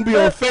 she gonna be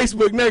on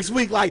Facebook next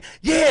week like,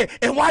 yeah,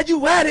 and while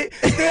you at it,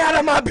 stay out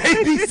of my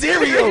baby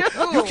cereal.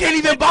 You can't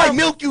even buy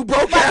milk, you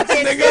broke ass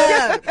nigga.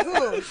 Yeah.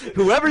 Ooh.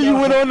 Whoever you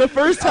went on the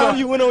first time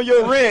you went on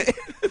your rent,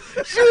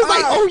 she was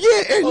like, "Oh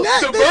yeah, and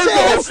that The bitch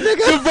ass Virgo.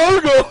 nigga." The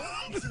Virgo.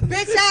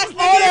 Bitch ass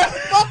niggas,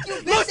 fuck you,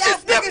 bitch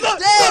ass niggas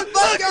dead,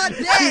 fuck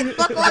y'all dead,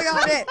 fuck all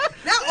y'all dead.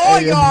 Not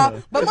all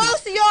y'all, but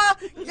most of y'all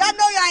know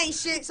y'all ain't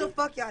shit, so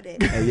fuck y'all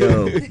dead. Hey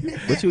yo,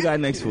 what you got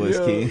next for us,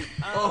 Yo. Key?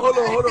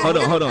 Hold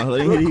on. Hold on.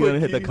 Let me Real you quick, gonna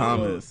hit the Key,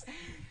 comments.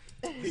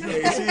 She's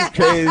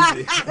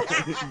crazy.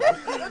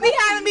 Be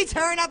having me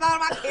turn up out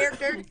of my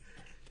character.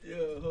 Yeah,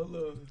 hold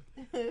on.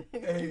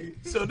 Hey,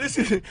 so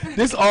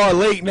this all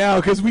late now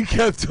because we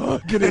kept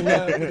talking and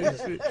laughing and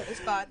shit. It's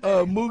fine.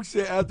 Mook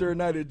said after a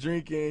night of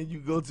drinking, you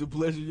go to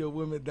pleasure your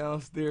women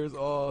downstairs,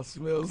 all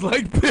smells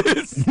like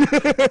piss.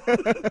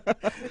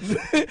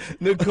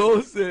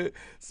 Nicole said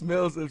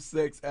smells of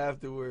sex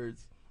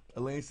afterwards.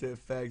 Elaine said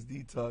facts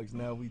detox.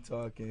 Now we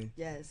talking.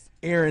 Yes.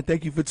 Aaron,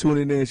 thank you for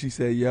tuning in. She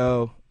said,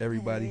 yo,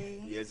 everybody.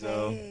 Hey, Yes,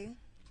 so. hey.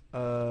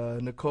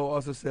 Nicole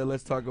also said,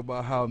 let's talk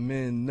about how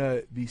men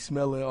nut be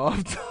smelling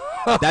off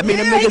top. That mean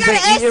them Ew, he niggas got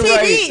ain't an eating STD.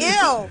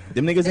 right. Ew.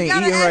 Them niggas He ain't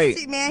got eating an right.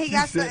 STD, man. He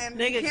got She said- something.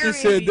 Nigga, She period,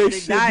 said they the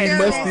should be diet,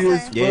 musty man.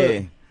 as fuck.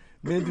 Yeah,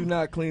 Men do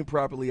not clean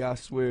properly, I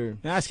swear.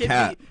 that's Should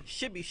cap.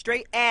 be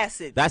straight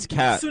acid. That's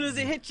cap. As soon as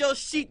it hit your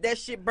sheet, that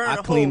shit burn I a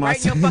hole clean right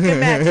in your myself. fucking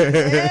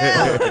mattress.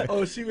 Yeah.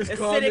 Oh, she was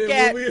calling Acidic in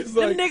ass. when we was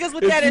Them like, niggas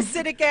with if that you-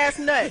 acidic ass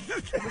nut.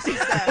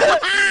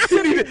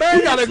 You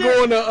gotta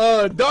go on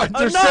the Dr.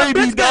 Oh no, Shady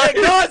bitch gotta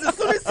diet. go. As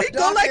soon as he go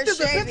Dr. like this,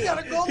 the bitch Shady.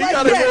 gotta go He like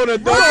gotta that. go on a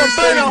Burn Dr. burn a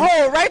Shady.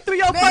 hole right through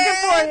your Man, fucking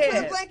put the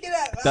forehead. blanket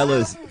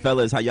up.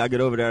 Fellas, how y'all get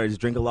over there? Just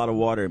drink a lot of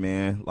water,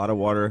 man. A lot of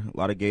water, a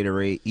lot of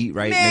Gatorade. Eat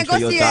right. Man, Make sure go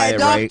your see a diet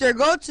right. doctor.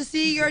 Go to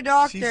see your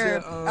doctor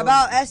said,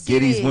 about STDs. Get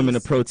these women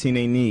the protein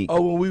they need.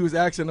 Oh, when we was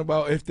asking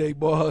about if they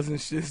balls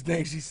and shit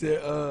stink, she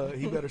said,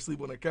 he better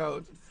sleep on the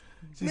couch.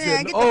 She Man,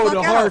 said, get the oh, fuck the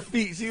out. hard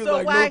feet. She was So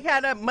like, why no.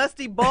 had a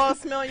musty ball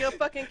smell on your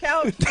fucking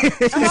couch? I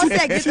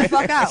said, get the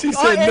fuck out. She Oh,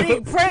 said, and no.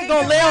 he Prank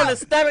gonna lay on the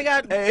stomach,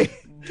 got Hey,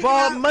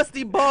 ball,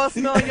 musty ball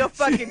smell on your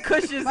fucking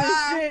cushions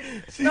Bye.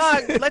 and shit.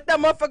 Dog, let that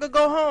motherfucker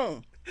go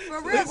home.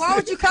 For real, why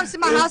would you come to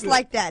my house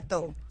like that,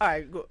 though? All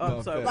right, go, I'm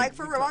No, sorry. facts. Like,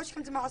 for real, why would you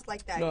come to my house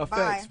like that? No,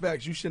 Bye.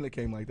 facts. You shouldn't have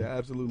came like that.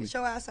 Absolutely. Get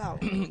your ass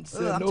out.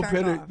 Said Ugh, I'm no,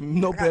 turned off.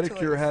 no I got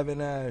pedicure toys.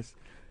 having ass.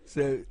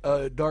 Said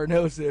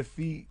Darnell said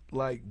feet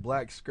like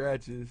black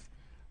scratches.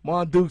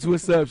 Mon Dukes,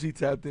 what's up? She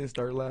tapped in,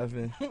 started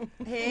laughing.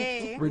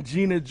 Hey.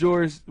 Regina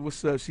George,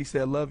 what's up? She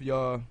said, love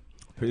y'all.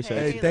 appreciate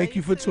Hey, you. thank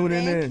you for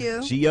tuning Thank in. you.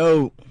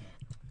 Gio,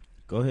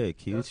 go ahead,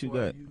 Key. What That's you why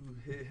got? you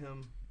hit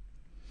him.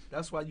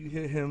 That's why you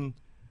hit him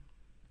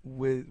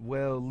with,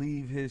 well,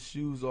 leave his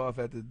shoes off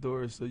at the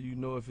door so you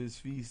know if his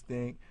feet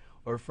stink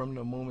or from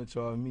the moment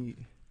y'all meet.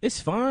 It's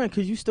fine,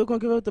 because you still gonna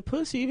give up the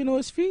pussy even though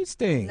his feet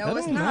stink. No, That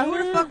it's don't not. Who the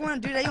matter. fuck want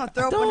to do that? You gonna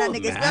throw up Don't on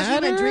that nigga. Especially you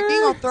been matter. drinking,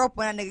 you gonna throw up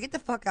on that nigga. Get the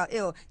fuck out.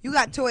 Ew. You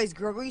got toys,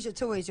 girl. Go use your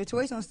toys. Your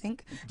toys don't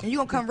stink. And you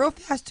gonna come real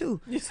fast, too.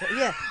 Yeah.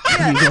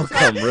 You gonna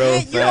come real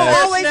You don't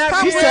fast. always come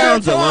He with your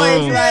sounds toys,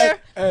 alone. right?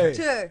 Hey,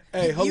 Sure.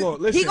 hey, hold on.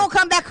 He Listen. gonna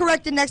come back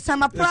corrected next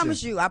time. I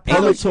promise you. I Ain't no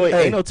promise you. toy.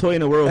 Hey. Ain't no toy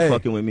in the world Hey.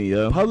 fucking with me,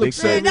 yo. Public Big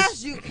service. Man, service.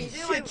 that's you,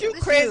 Keith. Shit, you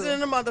crazy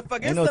than a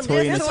motherfucker. Ain't no It's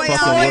toy in it's this toy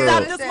fucking always world.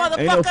 out this Ain't motherfucker.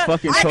 Ain't no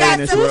fucking I toy got in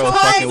this two world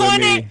toys fucking with on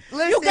me. it.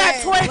 You got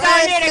Listen, toys down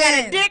there that got a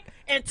listen. dick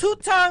and two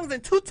tongues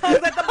at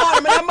the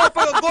bottom, and that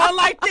motherfucker going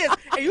like this.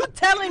 And you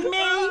telling me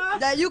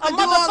That you a can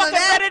do all of motherfucker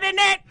that? better than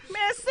that?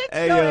 Man, sit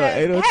Hey your yo, ass.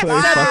 ain't no Have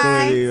toy sex. fucking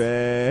with Bye. me,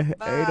 man.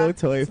 Bye. Ain't no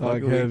toy Talk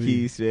fucking with heavy.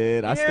 Keith,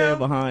 man. I Yeah. stand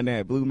behind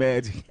that blue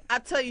magic. I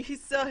tell you, he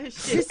sell his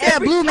shit. He said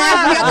every blue time.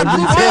 magic. He got the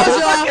blue pills,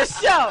 y'all.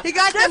 Motherfucking show. He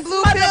got them This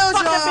blue pills,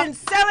 motherfucker y'all. been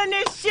selling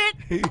this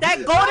shit.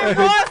 That Golden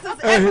Horse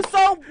is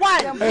episode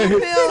 1. Blue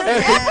pills,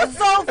 man.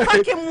 Episode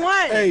fucking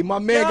 1. Hey, my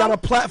man Yo. got a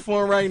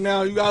platform right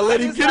now. You gotta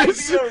let him just get like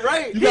his shit. being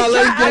right. You gotta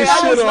let him get his I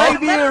shit just like on.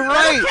 being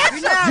right.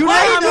 You're not You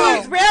right, know though.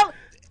 He's real.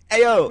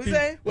 Hey yo, What you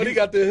say? What he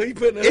got there? He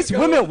putting the it's hook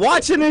women on.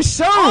 watching this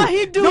show. All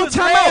he do no is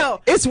time rail.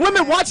 out. It's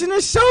women watching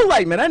this show.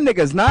 Like, man, that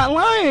nigga's not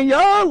lying,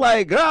 y'all.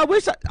 Like, girl, I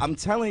wish I'm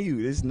telling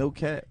you, there's no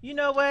cat. You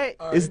know what?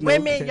 It's no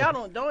Women, cap.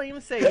 y'all don't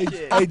even say Hey,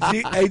 shit.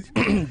 hey,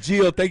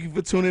 Gio, thank you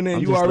for tuning in.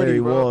 I'm You just already, Larry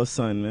bro. Wall's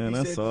son, man. He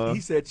That's said, all. He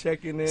said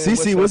checking in.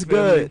 CC, up, what's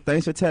family? good?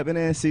 Thanks for tapping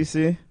in,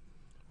 CC.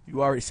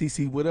 You already,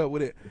 CC, what up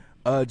with it?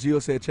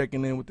 Gio said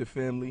checking in with the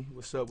family.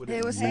 What's up with Hey,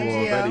 it? what's You up,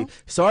 already. Gio?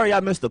 Sorry I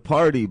missed the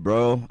party,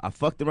 bro. I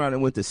fucked around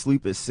and went to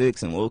sleep at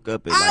 6 and woke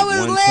up at I like was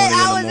 1:20 lit. I in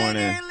was the in morning.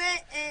 there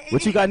lit.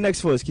 What you got next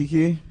for us,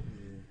 Kiki?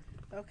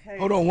 Okay.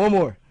 Hold on, one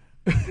more.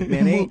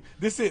 Man, ain't-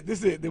 This it.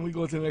 Then we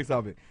go to the next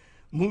topic.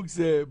 Mook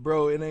said,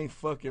 bro, it ain't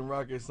fucking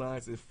rocket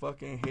science. It's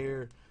fucking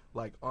hair,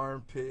 like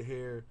armpit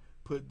hair.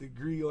 Put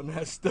degree on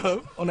that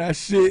stuff, on that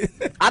shit.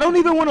 I don't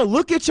even want to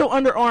look at your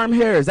underarm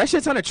hairs. That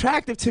shit's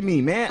unattractive to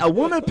me, man. A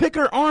woman pick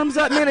her arms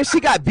up, man, and she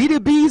got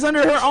BDBs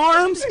under her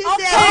arms. He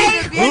Okay.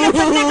 said, And if a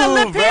nigga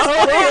lift his Bro.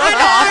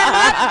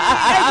 fucking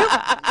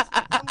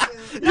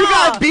You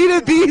got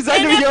BDBs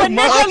under if your a nigga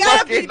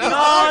motherfucking got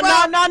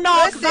arm.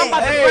 No, because I'm about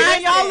to Hey,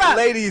 grind y'all up.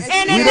 ladies,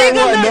 And we a don't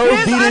nigga want no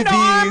lift his underarm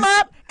BDBs.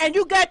 up, and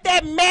you got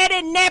that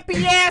matted,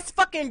 nappy ass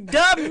fucking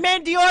Dove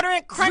men deodorant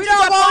we crunching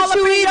don't up all want up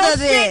you in your either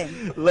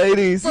shit then.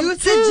 Ladies, You from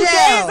to 2 days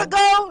jail.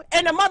 ago,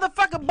 and the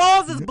motherfucking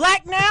balls is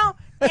black now,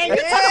 and you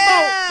talk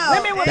about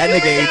women with that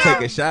nigga ain't BBLs.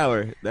 take a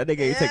shower. That nigga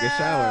ain't take a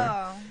shower.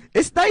 Yeah.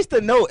 It's nice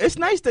to know. It's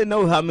nice to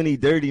know how many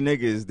dirty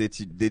niggas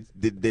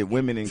that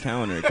women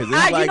encounter. Cause it's You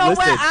like, know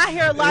listen, what? I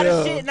hear a lot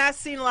of yeah. shit, and I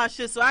seen a lot of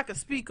shit, so I can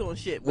speak on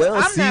shit. But Well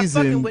I'm not fucking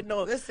seasoned. with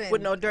no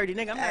Listen, dirty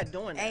nigga. I'm not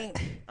doing that. Ain't.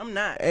 I'm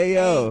not. Hey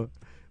yo,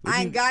 what I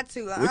you- ain't got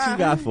to. What you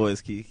got for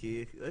us,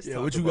 Kiki? Let's Yeah,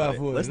 talk what you about got it.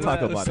 for us? Let's Let's talk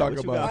talk about it. about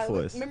What you it. got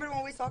for us? Remember when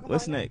we was talking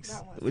What's about next?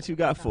 That one. What you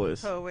got for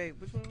us? Oh wait,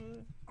 which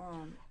one?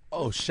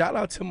 Oh, shout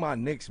out to my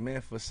Knicks,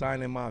 man, for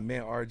signing my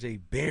man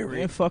RJ Barrett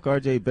Man, fuck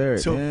RJ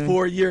Barrett. to man.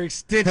 4-year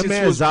extension. Him to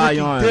and his rookie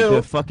Zion, deal.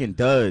 they're fucking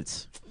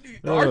duds.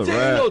 RJ ain't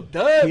rap. no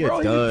dud, He a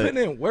bro. dud. He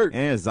putting in work.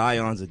 And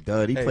Zion's a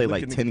dud. He Hey, played look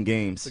like at 10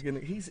 games. Look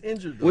at he's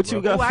injured. Though, What bro.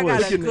 you got Oh, I for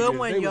got us? a Niggas, good they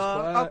one, was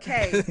y'all.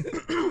 quiet.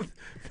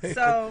 Okay.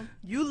 So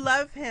you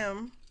love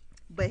him,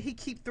 but he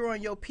keep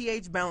throwing your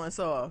pH balance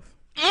off.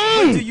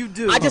 Mm. What do you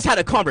do? I just had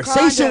a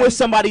conversation Condom. with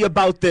somebody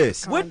about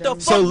this. What the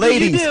fuck So, do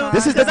ladies, you do?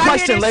 this is the 'Cause I hear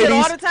question, this shit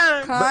ladies. all the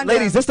time. Condoms.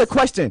 Ladies, this is the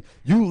question.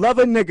 You love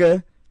a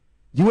nigga.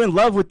 You in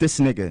love with this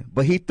nigga,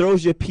 but he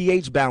throws your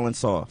pH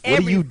balance off. What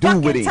Every do you do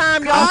fucking with him?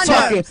 time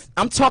y'all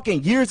I'm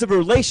talking years of a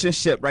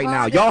relationship right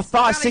now. Condoms. Y'all We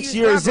 5-6 gotta use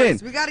years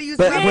rubbers. in. We gotta use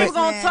But We rubbers, ain't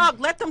gonna man. talk.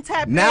 Let them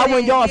tap Now in.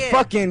 when y'all Yeah.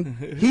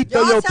 fucking, he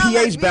throw Y'all your tell us. pH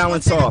We ain't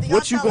balance gonna say off. nothing.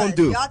 What you Y'all tell gonna us.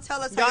 do? Y'all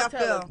tell us how Y'all y'all tell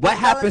feel. us. What Tell us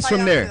happens how from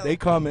y'all there? feel. They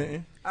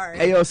commenting. All right.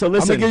 Hey yo, so I'm gonna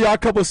listen. give y'all a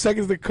couple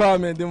seconds to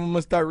comment, then we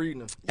must start reading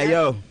them. Hey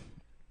yo,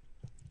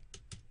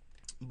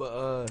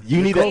 But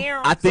you need Nicole?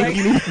 a. I think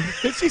you need.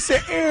 she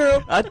said,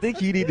 "Aaron." I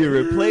think you need to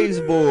replace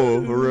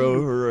Bull for real,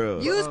 for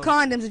real. Use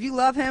condoms if you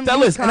love him.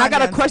 Fellas, use and I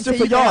got a condoms question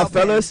until for you can y'all, help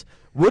him. fellas.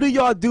 What do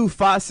y'all do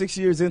 5-6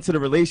 years into the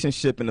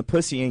relationship and the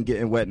pussy ain't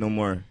getting wet no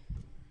more?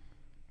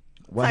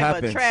 What Type of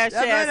happens? trash Y'all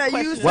ass better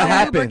question. use What some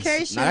happens?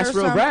 lubrication Now, that's or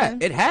real rap.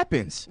 something. It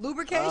happens.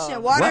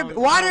 Lubrication, what?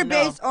 water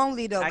based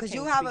only though, I because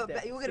you can't have speak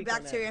that- you will get a speak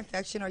on bacteria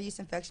infection or yeast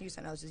infection. You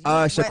something else. Just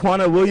use Shaquana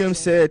wet Williams lubrication.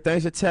 said,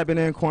 thanks for tapping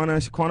in,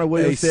 Shaquana. Shaquana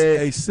Williams Hey, said,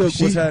 hey, Silk,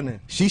 what's happening?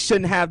 She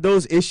shouldn't have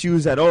those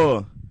issues at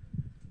all.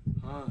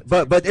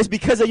 But it's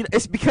because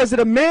of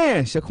the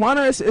man,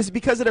 Shaquana. It's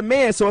because of the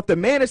man. So if the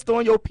man is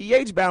throwing your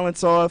pH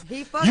balance off,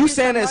 He fucking you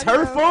saying it's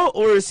her somebody, fault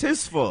or it's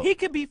his fault? He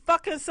could be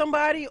fucking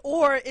somebody,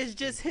 or it's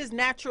just his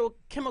natural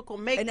chemical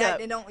And makeup. that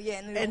they don't, yeah,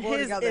 and, they and don't go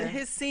his together. and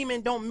his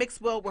semen don't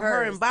mix well with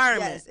her Hers.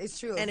 environment. Yes, it's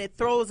true. And it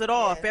throws it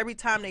off Yeah. every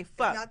time they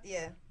fuck. Not,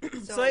 yeah.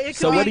 So it could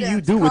So what do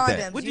you do with that?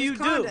 condoms. What do Use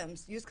you do?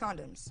 condoms. Use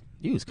condoms.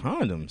 Use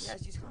condoms.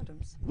 Yes, use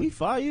condoms. We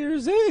 5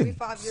 years We in.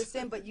 5 years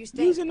in, but you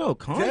stink. Using no That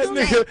condoms.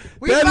 nigga,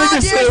 We that 5 nigga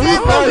years said in, we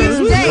but 5 we years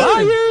We stink. in.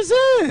 5 years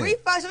in. We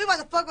fuck, so we about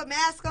to fuck with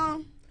mask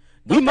on.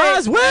 We might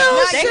as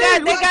well. They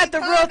shit. got the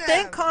real condom.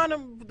 thin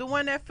condom, the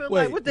one that feel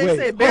Wait, like what they wait.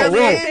 say, Whoa, barely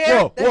whoa, there.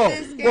 whoa, The whoa,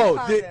 thin-skin whoa.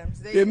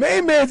 condoms. The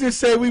main man just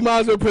said we might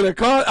as well put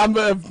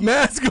a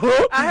mask on.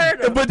 I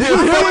heard him. But You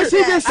then hear what she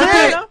just I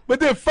heard said? him. But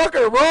then fuck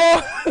her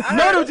raw.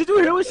 No, did you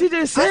hear what she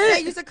just I say said?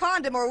 use a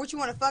condom, or what you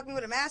want to fuck me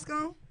with a mask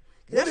on?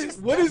 What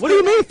is What do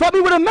you mean? Fuck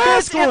me with a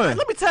mask If- on.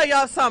 Let me tell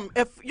y'all something.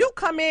 If you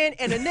come in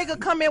and a nigga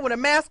come in with a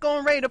mask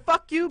on ready to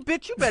fuck you,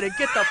 bitch, you better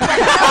get the fuck out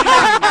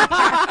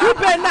of here. You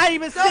better not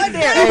even sit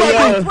there. Hey,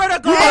 I swear to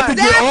You about to God.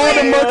 get all the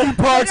Exactly.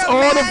 monkey parts, Put a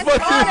all the mask on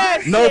that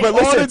fucking. No, but shit.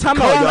 listen, All the time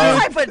out, colors. y'all.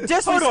 What type of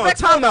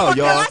disrespectful time out,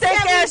 fucking y'all.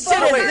 stank ass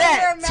shit Wait, is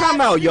that?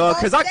 Time out, y'all,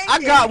 because I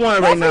got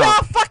one right Both of now.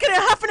 y'all fucking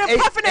and huffing and Hey,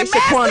 puffing and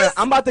Shaquana, masters.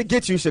 I'm about to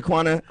get you,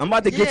 Shaquana. I'm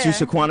about to get you, Yeah.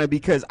 Shaquana,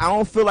 because I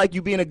don't feel like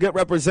you being a good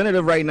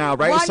representative right now,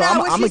 right? Why So not? I'm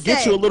What gonna she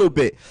get say? you a little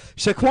bit.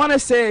 Shaquana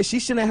said she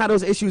shouldn't have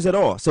those issues at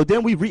all. So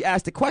then we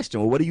re-asked the question,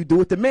 well, what do you do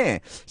with the man?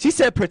 She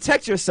said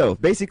protect yourself,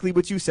 basically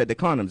what you said, the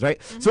condoms,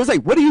 right? So it's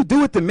like, what do you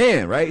do with the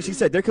man, right? She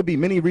said there could be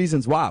many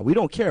reasons why. We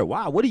don't care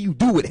why. What do you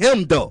do with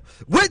him, though?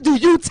 What do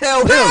you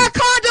tell Put a him?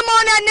 condom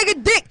on that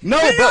nigga dick. No,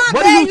 Put it but on,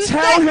 what do babe. you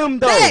tell stink. him,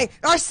 though? Babe,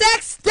 our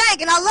sex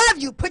stank, and I love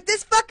you. Put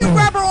this fucking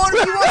rubber on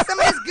if you want some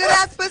of this good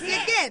ass pussy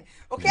again.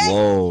 Okay?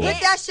 Whoa. Put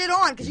that shit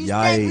on, because you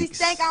stink, we Yikes.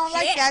 stink. I don't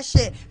like that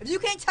shit. If you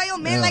can't tell your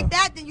man like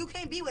that, then you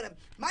can't be with him.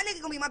 My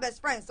nigga gonna be my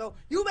best friend, so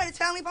you better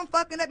tell me if I'm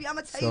fucking up. I'm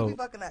gonna tell you if we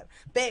fucking up.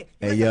 Babe,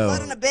 you Hey, got yo.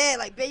 blood on the bed.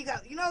 Like, babe, you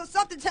got,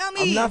 something, tell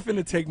me. I'm not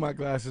finna take my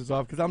glasses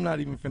off because I'm not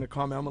even finna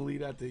comment. I'm gonna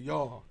leave that to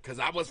y'all because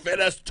I was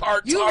finna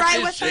start You talking right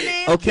with her shit.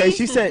 name? Okay, Keith?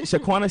 she said,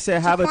 Shaquana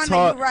said, have a Shaquana,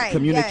 talk. you right,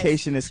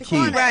 Communication yes. is key.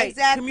 Shaquana, Right,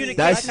 exactly. communication.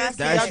 That's- Like I said,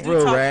 that's y'all do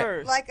real, talk right?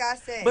 first. Like I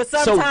said. But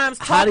So, sometimes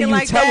how do talking you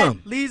like tell that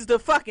him? leads to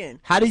fucking.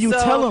 How do you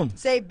So- tell him?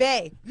 Say,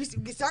 babe, you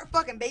start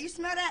fucking, babe. You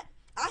smell that?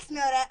 I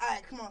smell that. All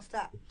right, come on,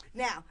 stop.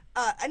 Now,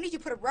 I need you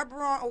to put a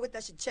rubber on, or with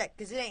that should check,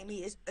 because it ain't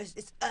me. It's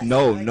us.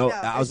 No, Like, no.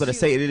 I was it's gonna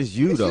say it is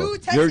you It's though. you,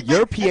 Texas, Your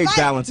but pH if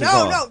balance is no,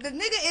 off. No, the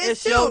nigga is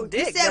It's too. your You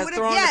dick said, that's what if,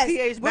 throwing the yes, pH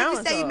what if you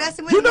balance say you off.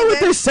 messing with You a know what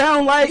nigga? this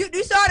sound like?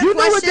 You saw the You know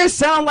what question? this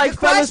sound like, The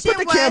fellas? Put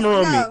the question camera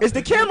was- on no. me. Is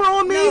the camera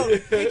on me? No,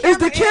 the Is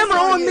the camera camera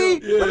is on on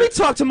me? you. Let me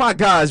talk to my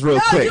guys real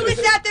No, quick. you can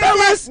sit out there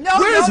Fellas, and say- no,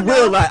 where's no,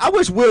 Will no. at? I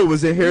wish Will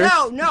was in here.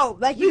 No,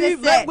 like you Leave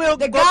just said, Will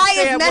the go guy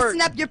stay is at messing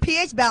work. up your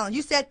pH balance.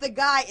 You said the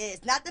guy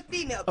is, not the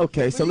female.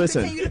 Okay, When so you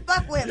listen. continue to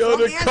fuck with him. Yo, so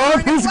the I'm answering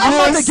comments the I'm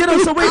question. about to get him,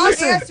 so wait, I'm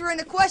listen. answering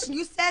the question.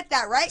 You said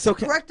that, right? So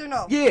Correct or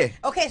no? Yeah.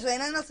 Okay, so ain't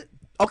nothing else.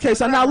 Okay,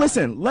 so now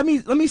listen. Let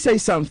me say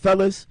something,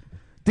 fellas.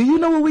 Do you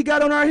know what we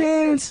got on our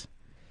hands?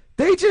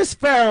 They just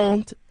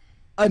found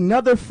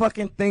another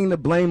fucking thing to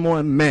blame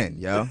on men,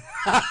 yo. He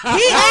asked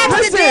the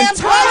Listen, damn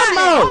time question.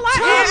 out,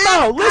 time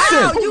out.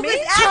 Listen, You was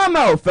asking. time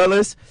out,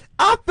 fellas.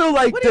 I feel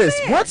like What do you this.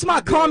 mean? Once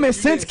my common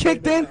sense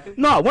kicked in,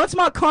 once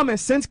my common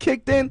sense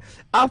kicked in,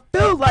 I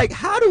feel like,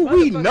 how do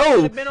we Motherfucker know?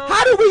 should've been on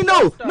How do we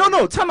know? Starter.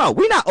 No, time out.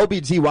 We not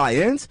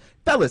OBGYNs.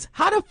 Fellas,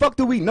 how the fuck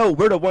do we know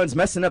we're the ones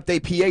messing up their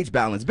pH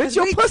balance? Bitch,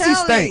 your we pussy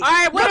tell stink. it. All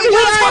right, what What are are we you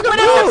talking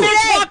talking about? about?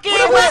 Bitch, walk in. What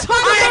are we What? talking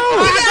All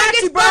about? right, I got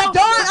you, get bro. fucked,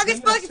 dog. I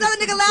get fucked this other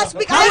nigga last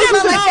week. How I you ain't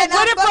just- like that.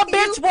 What Now if a fucking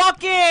bitch you.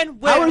 walk in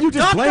with How are you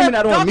just blaming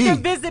that on me?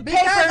 doctor visit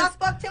Because I papers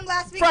fucked him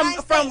last week. I from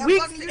ain't saying I'm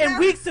weeks fucking you and now.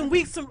 weeks and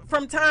weeks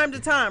from time to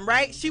time,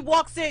 right? She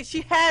walks in,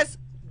 she has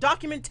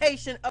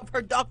documentation of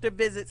her doctor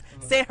visits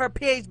saying her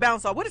pH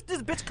balance off. What if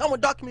this bitch come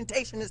with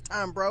documentation this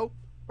time, bro?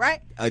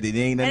 Right? Oh, there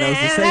ain't nothing else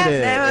to say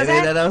there. There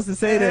ain't nothing else to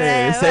say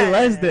there. Say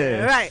less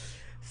there. Right.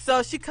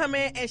 So she come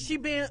in and she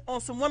been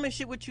on some woman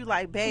shit with you,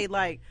 like, babe,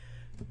 like.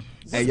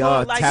 Hey,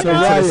 y'all, like, tap you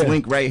know- into this Soraya.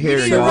 link right here,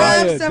 You need to y'all.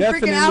 rub Soraya, some freaking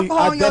definitely- alcohol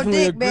I on your definitely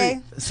dick, agree.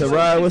 babe.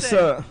 Soraya, what's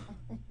up?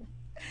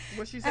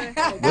 What she say?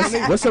 What's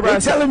They're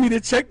Soraya? telling me to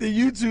check the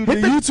YouTube.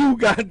 Hit The YouTube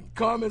got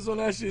comments on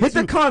that shit. Hit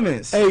the too.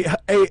 comments. Hey,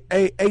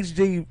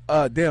 HG,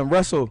 damn,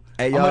 Russell.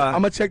 Hey, I'm y'all.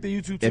 gonna check the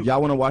YouTube too. If y'all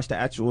want to watch the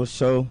actual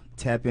show,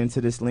 tap into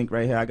this link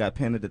right here. I got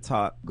pinned at the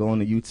top. Go on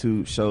the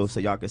YouTube show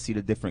so y'all can see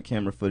the different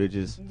camera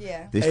footages.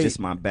 Yeah. This Hey. just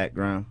my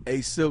background.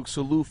 Hey, Silk,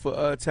 salute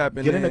for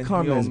tapping Get in. in the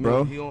comments, He on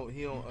bro.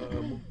 He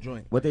on Mook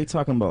joint. What they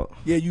talking about?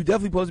 Yeah, you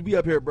definitely supposed to be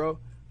up here, bro.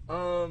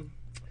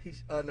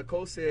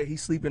 Nicole said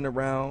he's sleeping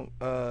around,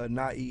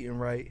 not eating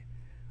right.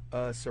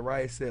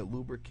 Soraya said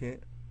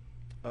lubricant,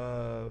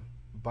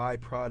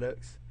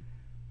 byproducts.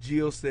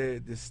 Gio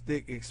said the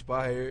stick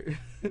expired.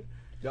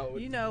 Y'all,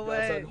 You know y'all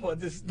what? talking about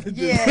this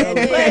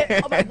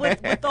Yeah. But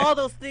with all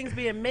those things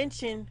being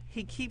mentioned,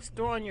 he keeps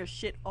throwing your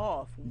shit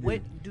off.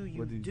 What do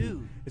you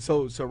do?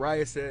 So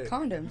Soraya said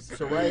Condoms.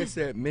 Soraya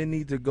said men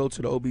need to go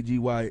to the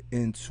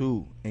OBGYN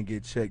too and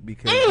get checked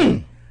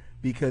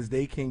because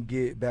they can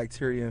get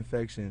bacteria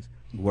infections.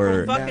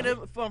 Word.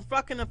 From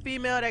fucking a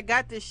female that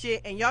got this shit,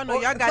 and y'all know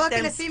Or y'all got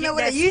fucking that a female skin,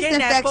 with that a yeast skin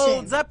that infection.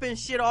 folds up and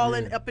shit all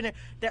in up in there.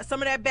 That some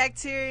of that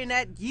bacteria and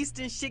that yeast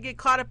and shit get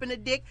caught up in the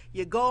dick.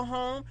 You go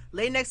home,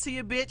 lay next to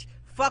your bitch,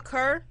 fuck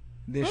her,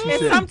 Then she And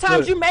said, sometimes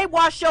look, you may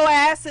wash your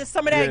ass and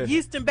some of that Yeah.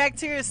 yeast and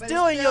bacteria is But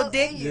still it's in your still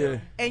dick. in you. Yeah.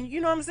 And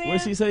you know what I'm saying?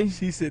 What'd she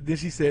say?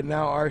 She said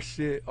now our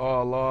shit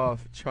all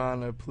off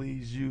trying to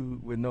please you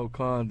with no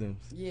condoms.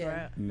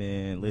 Yeah.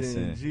 Man, Then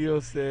listen.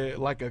 Gio said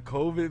like a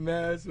COVID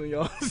mask when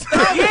y'all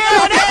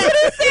Yeah, that's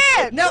what he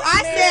said. No,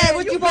 I said,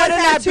 would you better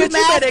better not, have two bitch. You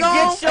better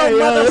masks get on? your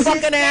yo,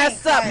 motherfucking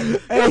ass up.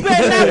 You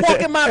better not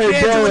walk in my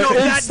bedroom with no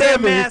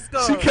goddamn mask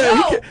on. She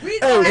can't. No, we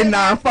don't In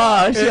have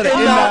 9-5. She had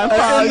an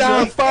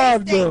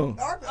N95 N95. though.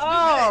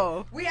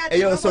 Oh. We had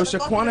Hey, yo, to so go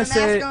Shaquana with a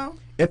said, mask on.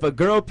 if a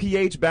girl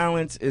pH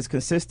balance is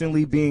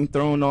consistently being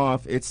thrown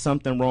off, it's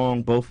something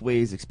wrong both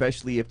ways,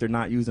 especially if they're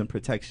not using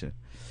protection.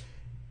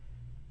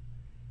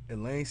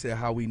 Elaine said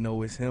how we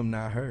know it's him,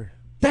 not her.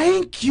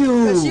 Thank you.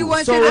 'Cause she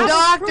went So- to the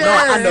doctor. No,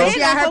 I know. She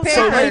got her So,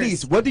 papers.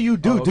 ladies, what do you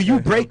do? Oh, Do you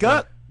okay, break okay.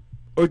 up,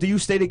 or do you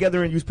stay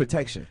together and use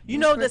protection? You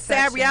know the sad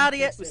Protection. reality?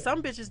 That's it.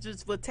 Some bitches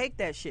just will take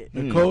that shit.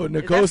 Nicole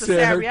That's a said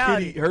sad her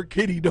reality.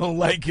 kitty don't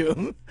like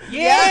him.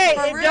 Yeah,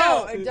 for it real.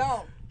 don't. It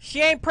don't. She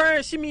ain't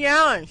purring, she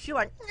meowing. She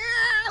like,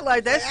 "Nah,"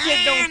 like that shit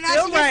don't Now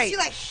feel she right. She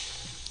like,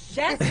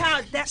 That's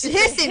how that's She's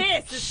hissing.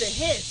 It's the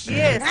hiss.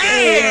 Yes,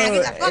 "Hey,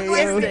 get the fuck hey,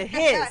 away from it's the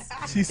me." hiss.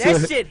 She That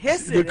said, shit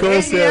hissing. Nicole It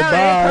ain't said meowing,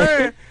 bye. it ain't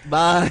purring.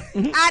 Bye.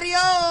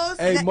 Adios.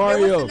 Hey, What's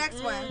Mario. the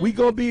next one? we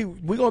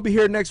gonna be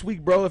here next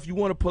week, bro. If you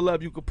want to pull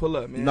up, you can pull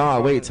up, man. Nah,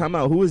 wait, time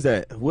out. Who is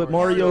that? What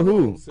Mario?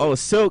 Who? Oh,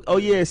 Silk. Oh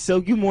yeah,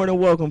 Silk. You more than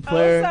welcome, Oh,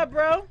 player. what's up,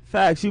 bro?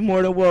 Facts. You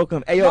more than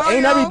welcome. Hey yo,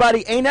 ain't Mario?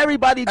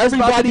 everybody just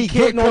about to Everybody be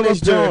can't getting on come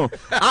this up there. joint.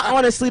 I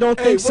honestly don't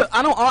Hey, think so. what-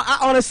 I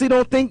honestly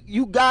don't think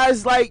you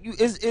guys like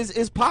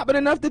is popping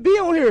enough to be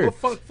on here. What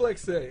Funk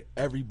Flex say?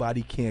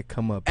 Everybody can't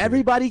come up. here.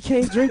 Everybody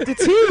can't drink the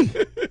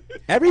tea.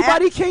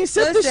 Everybody can't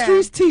sip the Listen,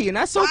 streets tea, and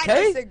that's I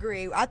okay.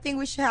 disagree. I think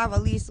we should have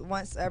at least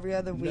once every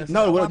other week.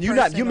 No, one you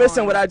person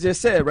missing on. what I just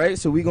said, right?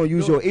 So we gonna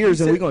use No, your ears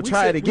we and we said- gonna we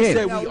try said- it we again.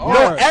 said we No,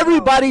 are.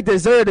 everybody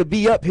deserve to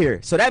be up here.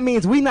 So that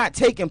means we not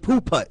taking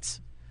poo putts.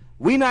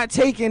 We not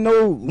taking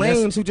no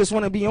lames who just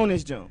want to be on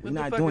this jump. We What the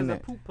not fuck doing is a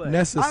that. poop putt?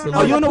 Nessa I don't Salute. know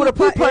Oh, you don't know what a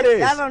poop putt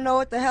is? I don't know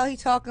what the hell he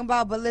talking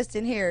about, but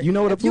listen here. You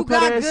know what a if you poop putt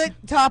got is? good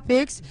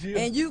topics Yeah.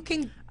 and you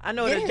can I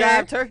know what get a jive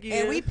here, turkey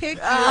and is. we pick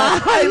you.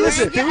 Hey, you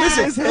listen, bring your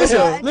listen, ass listen,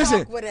 up and listen.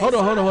 talk with us. Hold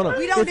on.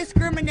 We don't If-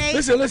 discriminate.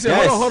 Listen.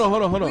 Yes. Hold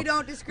on. We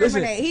don't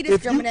discriminate. He if you-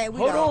 discriminate, we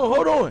hold don't.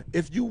 Hold on.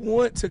 If you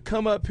want to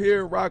come up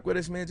here and rock with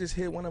us, man, just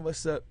hit one of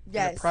us up in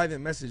Yes. a private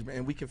message, man,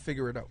 and we can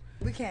figure it out.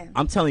 We can.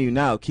 I'm telling you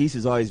now, Keith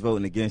is always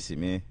voting against it,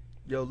 man.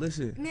 Yo,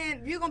 listen.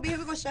 Man, you're gonna be here.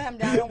 We're gonna shut him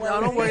down. Don't worry.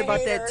 No, don't worry He's a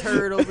about that hater.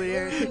 turd over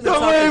there. He's Don't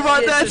talking worry about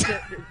shit, that just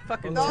a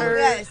fucking Oh, turd.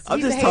 yes. I'm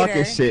He's a just talking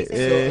hater. shit, He's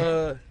a yeah.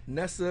 hater.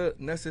 So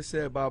Nessa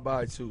said bye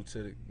bye too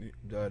to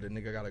the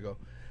nigga gotta go.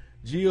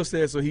 Gio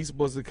said so he's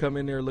supposed to come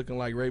in there looking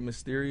like Rey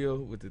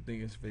Mysterio with the thing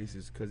in his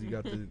faces because he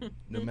got the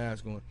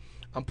mask on.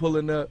 I'm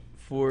pulling up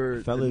for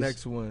the Fellas.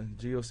 next one.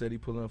 Gio said he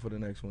pulling up for the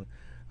next one.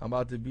 I'm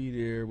about to be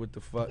there with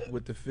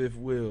the fifth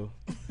wheel.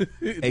 Hey,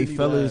 Then he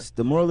fellas,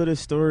 the moral of the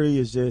story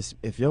is just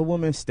if your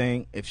woman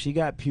stink, if she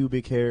got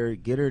pubic hair,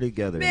 get her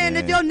together, Man,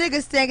 man. if your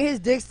nigga stinking, his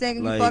dick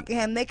stinking, Like- you fucking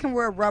him, they can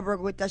wear rubber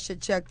with that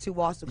shit checked too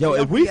also. Yo,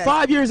 if we Yes.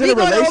 5 years in We a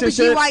go to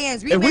relationship,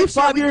 OBGYNs. We if we make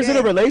sure 5 we years in a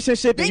good.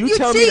 relationship and Then you you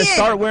tell me to cheating.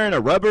 start wearing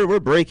a rubber, we're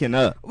breaking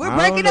up. We're I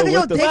breaking don't up know and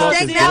what the your dick fuck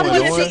stinks is now, I going but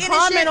wanted you're on. to cheating and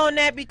comment shit. on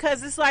that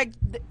because it's like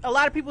a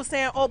lot of people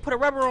saying, "Oh, put a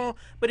rubber on,"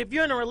 but if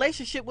you're in a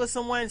relationship with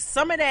someone,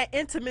 some of that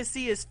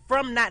intimacy is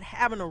from not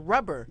having a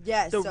rubber.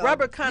 Yes, the so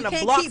rubber kind you of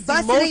can't blocks keep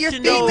busting in your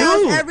emotional.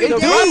 females do. every It the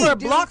day, do. rubber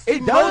dude. blocks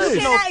It does. You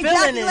emotional cannot feeling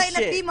and ejaculate in a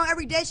shit. female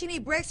every day. She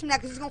need breaks from that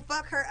because it's gonna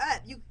fuck her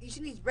up. She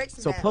needs breaks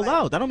from So that. pull like-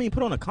 out. That don't mean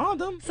put on a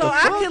condom. So The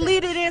I fuck? could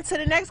lead it into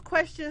the next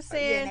question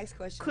saying, next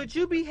question. could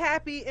you be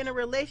happy in a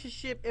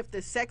relationship if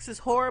the sex is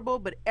horrible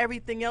but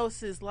everything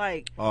else is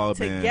like Oh,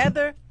 man.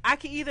 together? I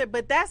could either,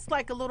 but that's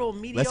like a little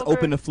mediocre. Let's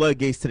open the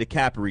floodgates to the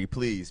Capri,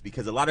 please,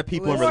 because a lot of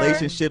people in Or-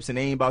 relationships and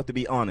they ain't about to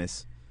be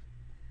honest.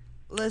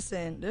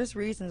 Listen, there's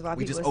reasons why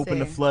We people just open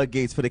the say-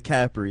 floodgates for the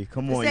Capri.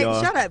 Come on, Say,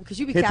 y'all. shut up, because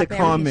you be Hit the capping.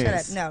 everything.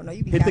 comments. Shut up. No,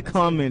 you be Hit the capping too.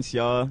 comments,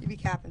 y'all. You be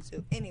capping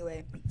too.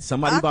 Anyway,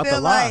 Somebody I about to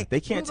feel lie. like-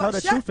 They can't Move tell on.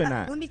 the Shut truth or up.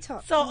 not. Let me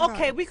talk. So Move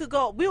okay, on. we could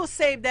go. We'll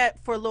save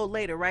that for a little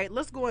later, right?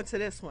 Let's go into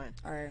this one.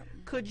 All right.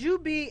 Could you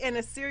be in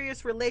a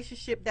serious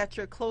relationship that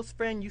your close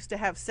friend used to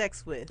have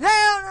sex with? Hell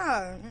no.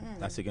 Mm-mm.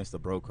 That's against the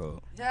bro code.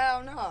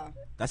 Hell no.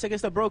 That's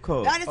against the bro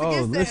code. That is Oh,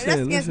 against listen,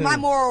 that's against listen. my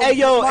moral. Hey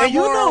yo, my and you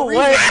know moral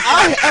what? reason.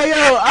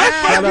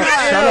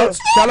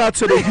 Shout out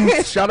to the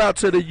youth. Shout out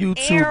to the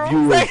YouTube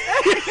viewers.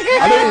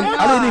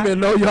 I didn't even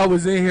know y'all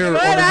was in here on the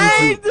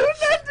YouTube.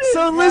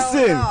 So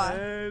listen,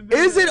 no.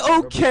 is it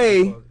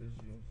okay?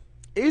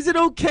 Is it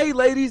okay,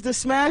 ladies, to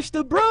smash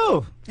the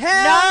bro?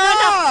 Hell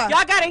No. no.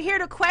 Y'all gotta hear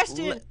the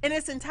question in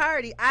its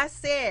entirety. I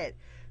said,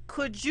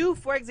 could you,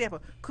 for example,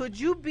 could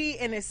you be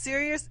in a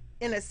serious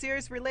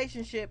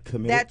relationship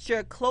Commit. that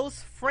your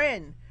close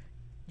friend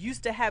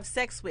used to have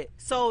sex with?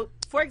 So,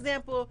 for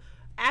example,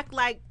 act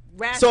like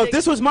Rasik. So if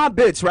this was my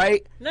bitch,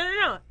 right?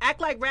 No.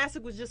 Act like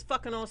Rasik was just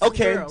fucking on some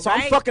Okay, girl, so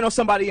right? I'm fucking on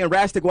somebody and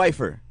Rastic wife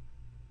her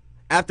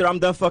after I'm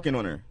done fucking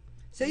on her.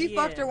 So you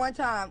Yeah. fucked her one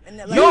time, and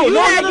then, like, No, You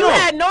no.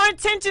 had no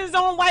intentions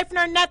on wifing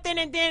her nothing,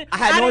 and then I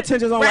had no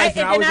intentions on wifing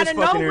her. I was and just then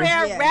out of fucking her.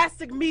 nowhere, Yeah.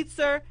 Rastic meets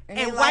her and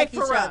and they like wife each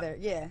her up. other.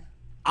 Yeah.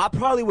 I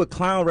probably would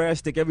clown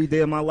Rastic every day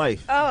of my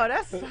life. Oh,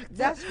 that's fucked up.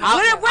 That's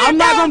I'm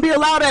not gonna be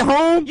allowed at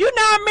home. You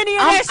know how many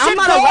of that I'm shit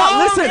not go allowed.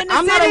 on Listen, in the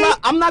I'm not city? allowed.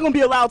 I'm not gonna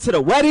be allowed to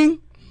the wedding.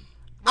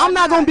 I'm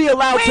not gonna be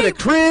allowed to the Wait,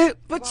 crib.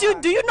 But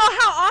do you know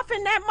how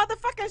often that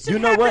motherfucking shit You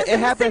know what? happens It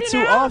in the happened city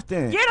too now?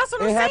 often. Yeah, that's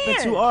what I'm It saying. happened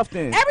too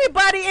often.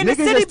 Everybody in the Niggas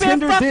city is been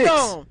tender fucked dicks.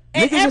 on.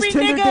 And Niggas is every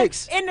tender nigga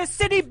dicks. in the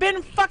city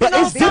been fucking But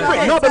on it's different.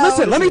 somebody. No, but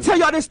listen. Let me tell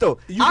y'all this though.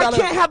 You I gotta-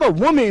 can't have a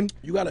woman.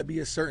 You gotta be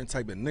a certain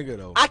type of nigga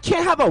though. I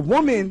can't have a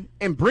woman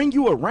and bring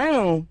you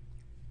around,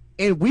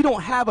 and we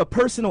don't have a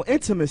personal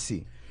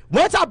intimacy.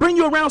 Once I bring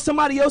you around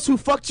somebody else who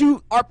fucked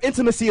you, our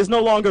intimacy is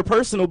no longer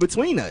personal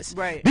between us.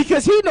 Right.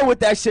 Because he know what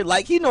that shit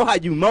like. He know how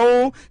you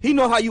moan. He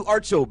know how you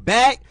arch your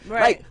back.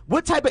 Right. Like,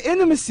 what type of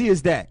intimacy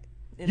is that?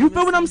 You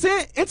feel what I'm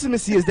saying?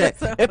 Intimacy is that.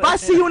 If I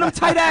see you in them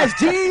tight ass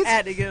jeans, I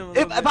had to give him a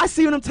little if I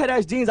see you in them tight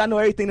ass jeans, I know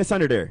everything that's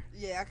under there.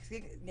 Yeah,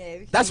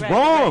 we That's can't-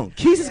 wrong. right.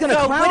 Keys is gonna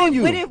So clown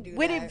you. what if do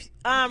what that. if You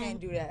can't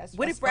do that.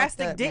 what if That's fucked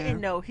Rastic up, didn't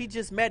man. know? He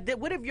just met.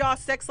 What if y'all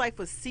sex life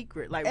was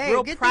secret, like Hey,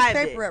 real get private?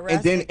 this paper at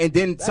and then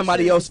Rastic. That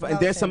somebody shit else is and then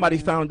melting, somebody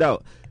man. found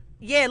out.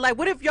 Yeah, like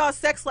what if y'all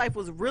sex life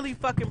was really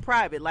fucking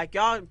private? Like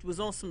y'all was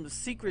on some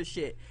secret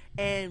shit,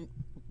 and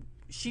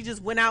she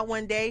just went out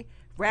one day.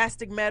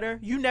 Rastic met her.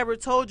 You never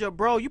told your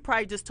bro. You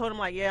probably just told him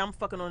like, yeah, I'm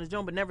fucking on his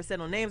joint, but never said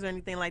no names or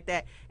anything like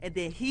that. And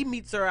then he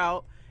meets her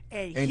out,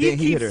 and And he then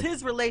he hit keeps her.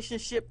 his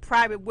relationship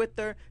private with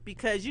her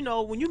because you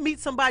know when you meet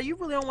somebody, you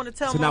really don't want to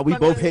tell. So now we motherfucker-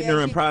 both hitting her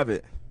in she-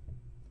 private.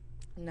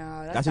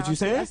 No, That's what you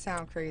saying? That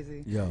sound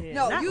crazy. Yo. Yeah,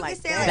 No, not you like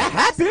can say that.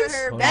 like That you messed with happens.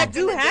 her That back do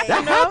in the happen. day.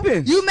 That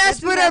happens. You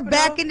messed That do with her happen,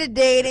 back though. in the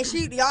day,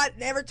 and y'all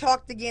never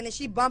talked again, and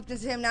she bumped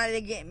into him. Now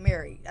they getting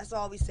married. That's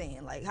all we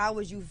saying. Like, how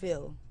would you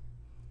feel?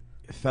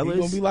 You Fellas,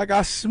 gonna be like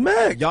I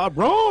smacked. y'all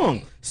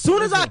wrong.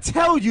 Soon as I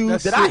tell you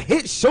That's that I it.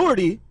 hit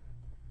Shorty,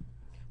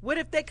 What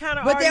if they kind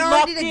of But they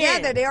already locked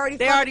together. in? They already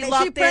they fucking- already she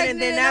locked in, and pregnant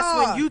then and that's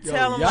all. when you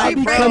tell them y'all like,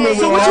 be bro, coming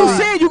so with what all you these-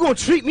 saying? You gonna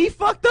treat me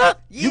fucked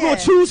up? You Yeah. gonna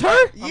choose her?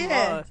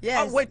 Yeah,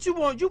 yes. Oh, what you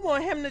want? You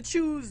want him to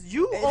choose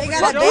you? They over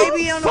got a Joe?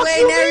 baby on the Fuck way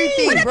you and mean?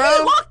 everything, What if bro.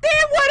 he locked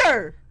in with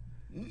her?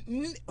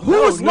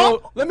 Who is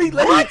locked? Let me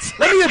address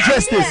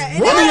this. Yeah,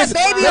 and they Let me got a ad-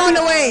 baby let on me-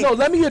 the way. No,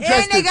 let me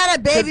address And they this. got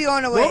a baby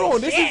on the way. Hold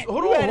on, this is Shit.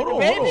 hold You on, had hold a on,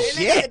 baby? hold on. And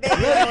they got a baby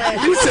on the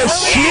way. You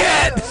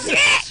said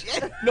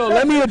shit. No,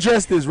 let me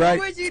address this, right?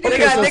 What you They do?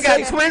 got, so they got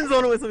say- twins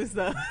on it with some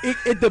stuff.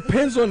 It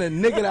depends on the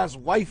nigga that's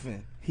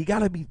wifing. He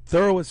gotta be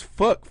thorough as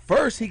fuck.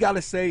 First, he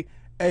gotta say,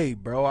 "Hey,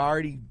 bro, I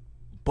already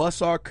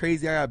bust all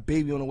crazy. I got a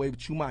baby on the way,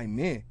 but you my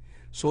man.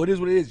 So it is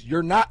what it is.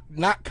 You're not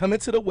coming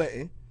to the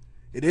wedding.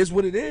 It is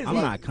what it is. I'm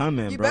Like, not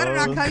coming, You bro. better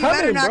not come. You coming,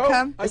 better not bro.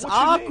 come. Like, It's what you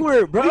mean?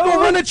 awkward, bro. We gonna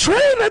run a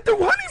train at the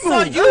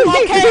honeymoon. So you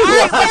okay?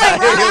 Right,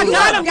 I right.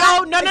 got him.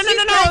 Y'all- No. if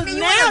she's pregnant,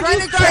 you wanna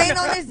run a train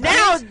on this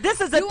Now bitch?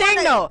 this is the You thing,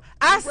 wanna- though.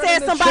 I you said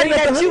running a somebody train at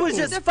that the you was honeymoon.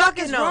 just What the fuck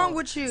fucking is on. wrong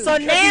with you? So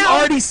You now,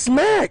 already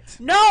smacked.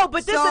 no,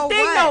 but this is So the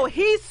thing, what? though.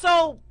 He's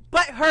so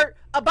butthurt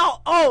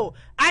about, oh,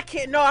 I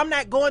can't. No, I'm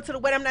not going to the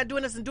wedding. I'm not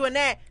doing this and doing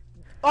that.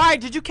 All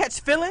right, did you catch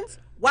feelings?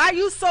 Why are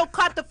you so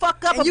caught the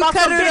fuck up And you about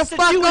cut some her bitch the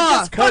that you fuck was off.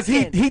 just Cause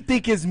fucking? he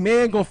think his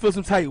man gonna feel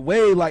some type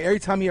way. Like every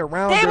time he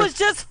around They her. was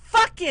just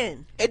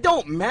fucking. It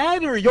don't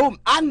matter, yo.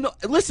 I know.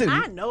 Listen,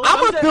 I know.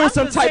 I'm gonna feel I'm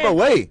some just type saying- of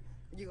way.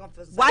 You gonna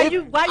feel Why some-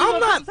 you I'm gonna feel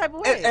not. some type of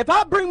way? If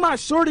I bring my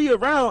shorty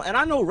around and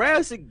I know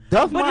Razzik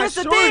duff But my this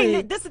the shorty,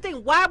 thing. This the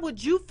thing. Why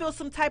would you feel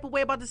some type of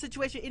way about the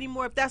situation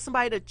anymore if that's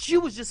somebody that you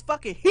was just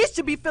fucking? He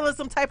should be feeling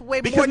some type of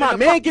way because more my than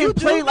the man fuck getting you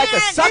do. played like a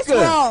Man, it's sucker.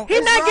 wrong. He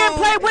It's not getting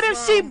wrong. played. What if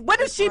It's she? wrong. What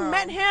if It's she wrong.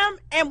 met him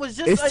and was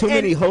just? It's too and-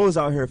 many hoes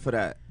out here for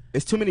that.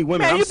 It's too many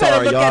women. Man, I'm you better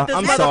sorry, look y'all. at this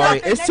I'm motherfucker.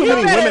 sorry. It's too You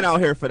many better- women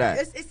out here for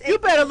that. You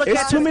better look It's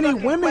at too this many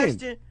fucking women.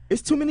 question.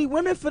 It's too many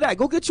women for that.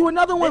 Go get you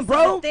another one, This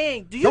bro. is the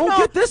thing. Do you Don't know?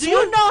 get this do one.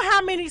 you know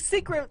how many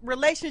secret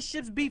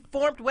relationships be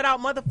formed without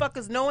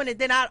motherfuckers knowing, and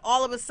then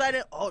all of a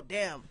sudden, oh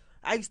damn,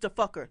 I used to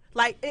fuck her.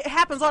 Like it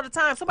happens all the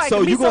time. Somebody So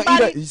can you meet gonna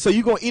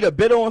somebody. eat eat a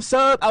bit on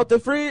sub out the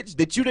fridge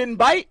that you didn't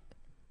bite?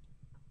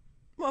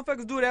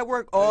 Motherfuckers do that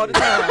work all the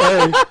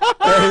time.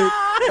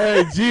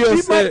 hey, Gio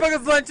These said.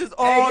 motherfuckers lunches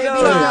all Hey, the they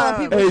be telling time.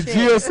 people Hey, shit.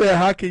 Gio said,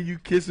 "How can you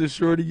kiss a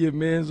shorty your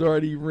man's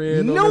already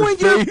ran on Knowing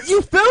her you, face?"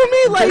 you feel me?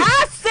 Like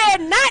I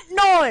said not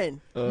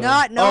knowing.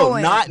 Not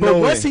knowing. not But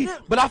knowing.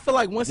 but I feel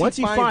like once Once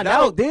he you find find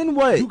out, then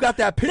what? you got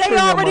that picture. They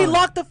in your already mind.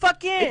 locked the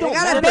fuck in. don't They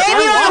got a matter. baby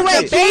I on the way.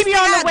 locked it. Keith, Baby they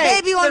on got the way.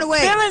 Baby on the way.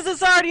 Feelings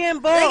is already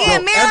involved. They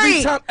getting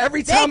married.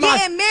 Every They time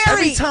getting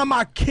every married. time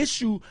I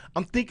kiss you,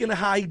 I'm thinking of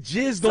how he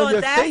jizzed So on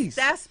your that's, face.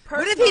 That's What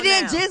personal if he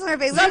didn't now. jizz on her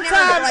face?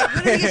 Sometimes-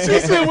 What if he She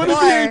just said, "What if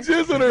he ain't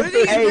jizz on her What if he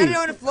face?" just Hey, put it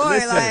on the floor?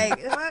 listen.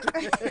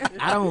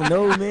 Like, I don't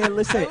know, man.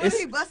 Listen, What if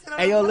he busted on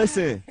hey the yo, floor?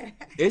 listen.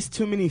 It's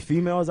too many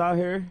females out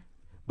here.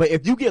 But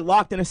if you get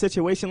locked in a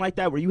situation like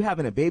that where you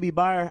having a baby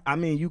by her, I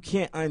mean, you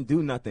can't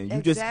undo nothing. You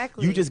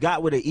Exactly. just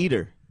got with an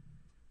eater.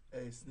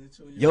 Hey, snitch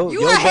on your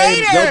You a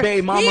hater. Your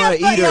baby mama He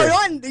a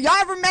eater. Y'all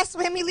ever mess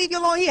with him? He leave you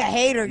alone. He a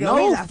hater. Yo.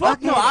 No, He's a fuck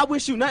fucking no. hater. I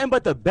wish you nothing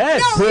but the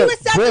best. No, you was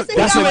selfish. He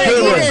that's got a with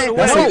good an one. eater.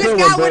 That's No, a this good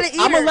guy one, with Brooke. an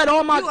I'm gonna eater. let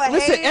all my You a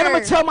listen, and I'm hater.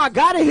 gonna tell my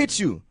guy to hit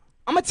you.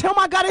 I'm gonna tell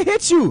my guy to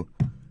hit you.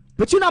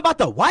 But you're not about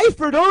to wife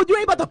her though. You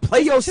ain't about to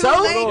play yourself.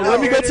 late, Hold on, though.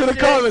 let me go to the Shit.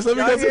 comments. Let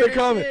me Y'all go to hear the this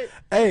comments. shit?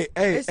 Hey,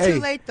 It's hey. too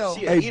late though.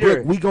 Shit. Hey,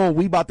 Eater. Brooke,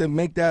 we about to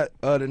make that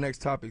the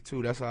next topic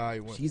too. That's how I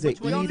went. She's a Which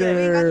one? We ain't got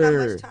that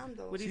eater. much time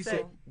though. What'd he She say?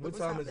 said, what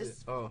time is it?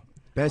 It's- Oh,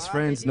 Best Wow,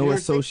 friends, they no do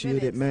 6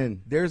 associated minutes.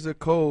 men. there's a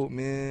code,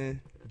 man.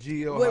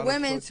 Gio, how With the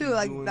women fuck too, you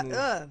like doing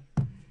this?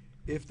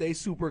 If they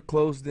super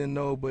close, then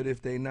no. But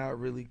if they not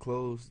really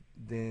close,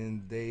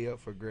 then they up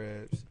for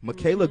grabs.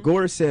 Michaela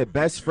Gore said,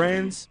 "Best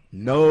friends,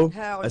 no.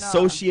 Hell nah.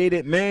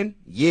 Associated men,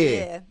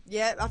 yeah."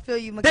 yeah. I feel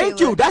you, Michaela.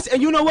 Thank you.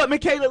 And you know what,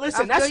 Michaela?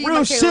 Listen, I that's feel you, real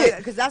Michaela,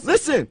 shit. 'cause that's-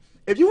 Listen,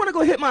 if you want to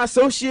go hit my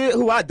associate,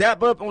 who I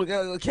dap up on,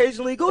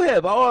 occasionally, go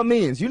ahead by all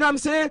means. You know what I'm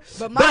saying?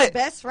 But my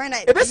best friend,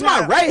 if it's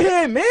my right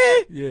hand man,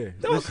 Yeah.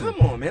 don't listen,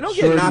 come on, man. Don't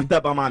get Shorty. knocked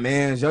up on my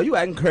mans, yo. You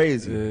acting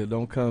crazy. Yeah,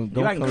 don't come. You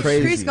Don't acting come.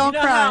 crazy. Keith's gonna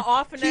You know cry. how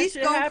often that Keith's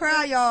shit gonna happen?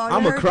 cry, y'all. You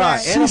I'ma heard cry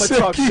that. and I'ma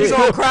talk He's shit.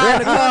 gonna cry in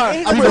the car.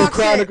 He's I'm gonna gonna talk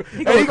cry in shit. the car.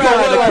 He gonna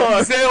cry in the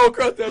car. Zell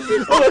across that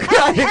bitch. Oh,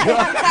 cry,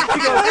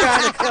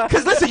 nigga.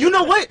 Cause listen, you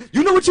know what?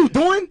 You know what you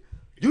doing?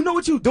 You know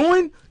what you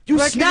doing? You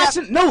Breaking up.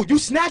 snatching. No, you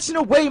snatching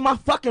away my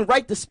fucking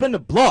right to spin the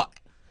block.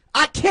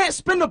 I can't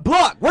spin the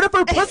block. What if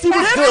her pussy was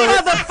This good?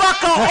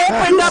 motherfucker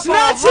opened You up a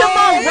snatching my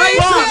whole rights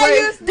block.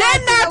 away. Didn't I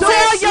Don't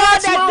tell y'all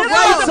snatch my that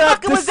rights this up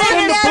motherfucker to was in spin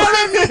his the block.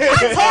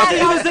 feelings? I told you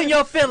he was in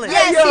your feelings.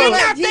 Yes, Did he you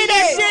was. not say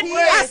that shit? He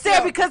I is, said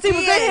though. because he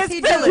was in his He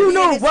feelings. You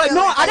know He is what?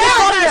 No, feeling. I That just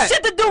don't thought of have that.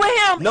 shit to do with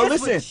him. No, It's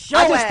listen. with your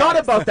I just thought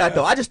ass. about that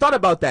though. I just thought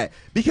about that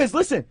because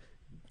listen.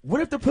 What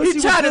if the pussy He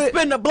was tried to good?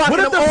 spin the block What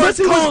and if the the orange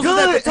pussy was cones was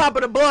at the good? top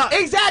of the block.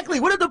 Exactly.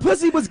 What if the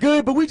pussy was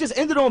good, but we just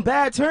ended on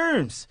bad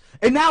terms?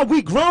 And now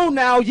we grown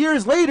now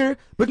years later,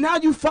 but now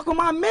you fuck with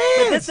my man.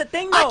 But that's the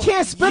thing, I though.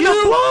 can't spin You-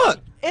 a block.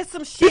 It's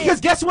some shit. Because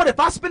guess what? If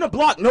I spin a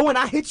block knowing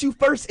I hit you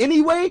first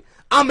anyway,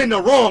 I'm in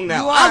the wrong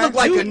now. You I are. look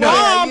like You a wrong nut.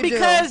 wrong you do.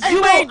 because Hey,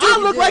 you no, ain't I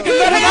do look like a He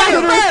nut. I hit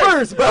hit it her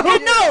first, bro. You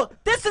know,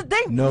 this is the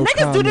thing. No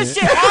Niggas do this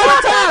shit comment. all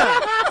the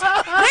time.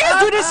 Niggas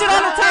do this shit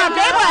all the time.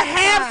 They will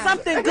have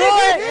something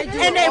good do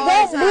and they all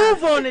won't the time.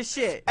 move on this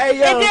shit. Hey,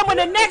 yo. And then when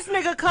the next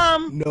nigga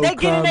come, No they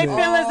get in their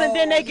comment. feelings and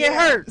then they get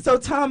hurt. So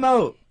time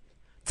out.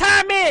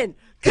 Time in.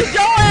 Cause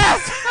your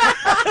ass.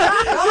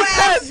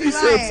 She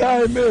said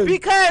time in.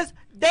 Because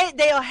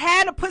they'll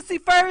have the pussy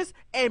first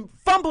and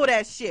fumble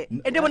that shit.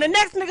 And then when the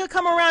next nigga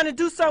come around and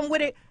do something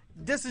with it,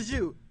 this is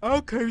you. I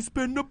can't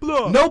spin the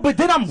block. No, but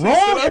then I'm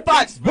wrong said if I I.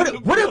 can't spin the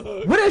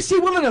What if she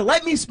willing to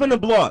let me spin the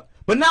block?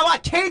 But now I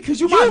can't because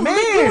you my You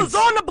man. was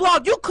on the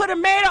block. You could have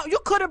made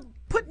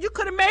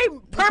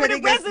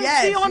permanent guessed, residency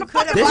yes, on you the coulda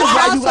fucking This is bought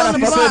why a you house on gotta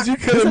the fuck. She block. said you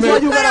This could is have why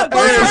made. you gotta.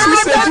 bought a She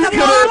house said you on the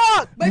could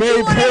block. But have you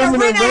made wanted to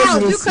permanent rent a house. You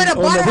residency could have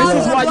on bought the a house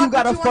This is on the why block, you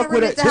gotta but you fuck wanna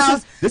with rent it. the This is-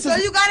 house. this So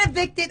is- you got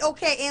evicted.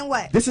 Okay, and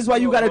what? This is why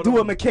you gotta hold do on.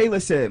 what Michaela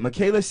said.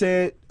 Michaela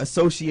said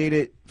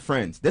associated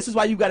friends. This is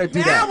why you gotta do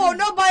Man, I that. don't want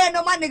nobody to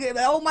know my nigga.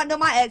 Know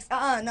my ex.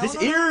 No. It's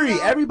no, eerie.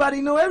 no.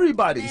 Everybody know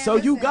everybody. Man, So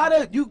you listen.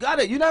 gotta. You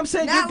know what I'm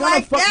saying? Not You're gonna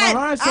like fuck that.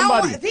 behind I don't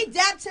somebody. want- If he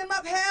dapped him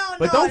up, hell no.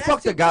 But don't that's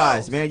fuck the too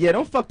guys, close. man. Yeah,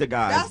 don't fuck the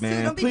guys, That's too-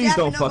 man. don't be Please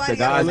don't dapping fuck the nobody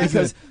guys else.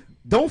 because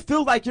don't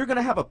feel like you're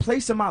gonna have a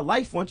place in my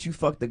life once you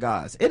fuck the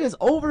guys. It is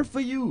over for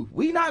you.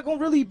 We not gonna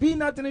really be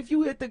nothing if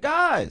you hit the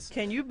guys.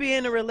 Can you be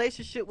in a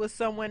relationship with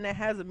someone that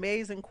has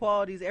amazing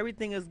qualities?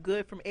 Everything is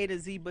good from A to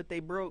Z, but they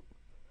broke.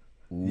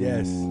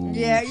 Yes.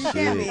 Yeah, you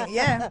can be.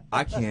 Yeah.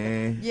 I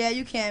can. Yeah,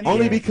 you can be.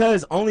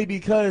 Only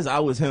because I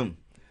was him.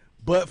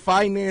 But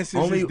finances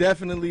Only- is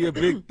definitely a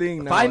big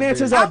thing.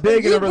 Finances nowadays. are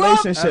big in You a broke.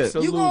 relationship.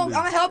 Absolutely. You gon'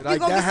 I'ma help you Like,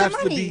 go that get some has to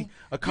money. be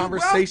a You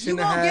conversation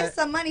broke, to you gonna have. get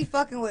some money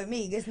fucking with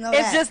me. Just know It's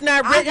that. just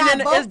not I written got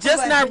in. both It's just of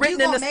us, not but you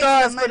written in gonna the make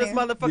stars some for this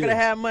money. motherfucker Yeah. to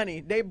have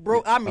money. They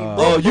broke. I mean,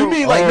 Oh, they you broke.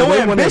 mean like Oh, no they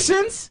wanna-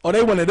 ambitions? Oh,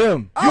 they one of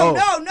them.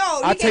 Oh,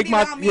 no. I You take can't be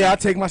my around me. I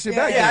take my shit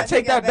back. Yeah, I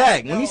take that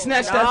back. When he No.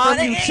 snatched Nah, that from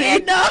they you, ain't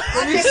Chick. no.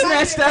 When he I take my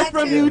snatched shit that back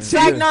from too. you,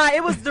 Psych, Chick. nah,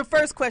 it was the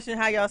first question.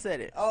 How y'all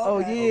said it? Oh, Oh,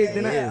 okay, yeah,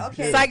 then I- yeah,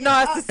 okay. Psych,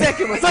 nah, it's the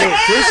second one.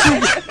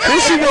 Then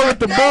she go with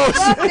the Fuck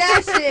bullshit.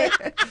 that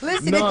shit.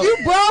 Listen, No. if you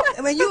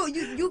broke, when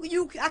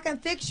you, I can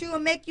fix you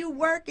and make you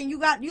work, and you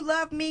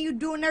love me, you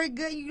doing very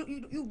good.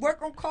 You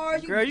work on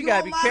cars. Girl, you do gotta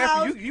on be my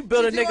careful. house, You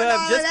build a doing nigga all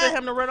up just of for that.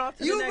 him to run off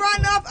to You the next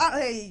run one.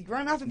 off. Hey,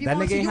 run off if you That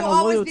want nigga to. ain't You had will no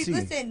always loyalty. be.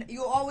 Listen,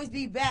 you'll always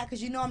be back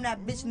because you know I'm not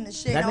bitching the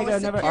shit. That I nigga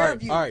always never- take care All right,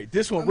 of you. all right.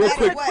 This one No real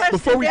matter quick what.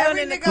 before we Down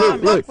Every in the nigga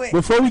comments. fuck look with.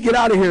 before we get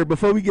out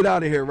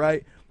of here,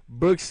 right?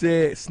 Brooke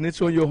said,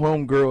 "Snitch on your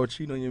homegirl,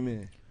 cheat on your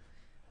man."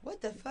 What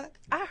the fuck?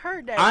 I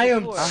heard that. I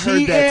am before. I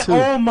heard that cheating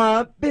too. on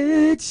my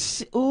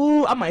bitch.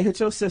 Ooh, I might hit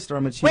your sister.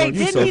 I'm gonna cheat Wait, on you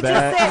didn't so he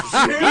bad. just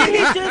say? Didn't he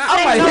just say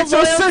I might no hit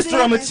your loyalty? sister.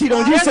 I'm gonna cheat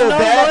on you There's so no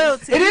bad.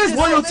 loyalty. It You is just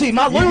loyalty.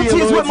 My You get loyalty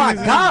is with my loyalty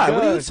to God. God.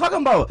 What are you talking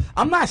about?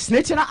 I'm not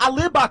snitching. I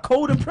live by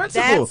code and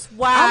principle. That's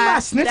why. I'm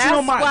not snitching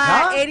on my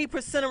God.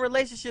 80% of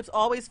relationships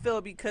always fail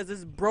because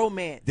it's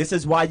bromance. This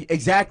is why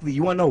exactly.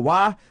 You wanna know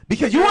why?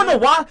 Because you wanna know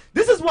why?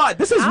 This is why I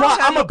don't I'm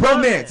got a no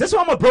problem with bromance. it. This is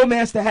why I'm a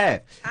bromance to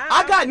have.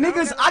 I got I don't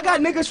niggas. got I got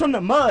niggas from the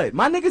mud blood.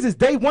 My niggas is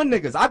day one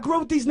niggas. I grew up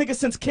with these niggas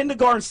since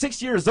kindergarten,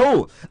 6 years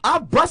old. I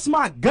bust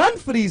my gun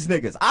for these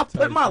niggas. I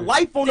put my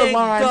life on the Then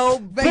line go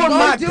for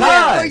my do it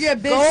guys. for your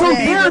bitch. So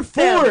then.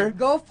 therefore,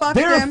 Go fuck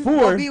them. Go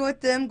therefore, be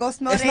with them. Go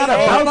smell it's their not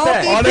ass. about Go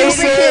that. eat Oh, pubic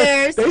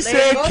hairs. they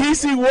said Go-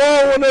 Kesey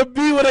Wall wanna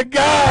be with a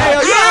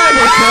guy.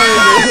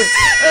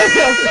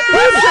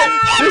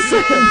 He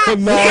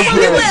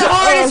went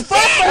hard as fuck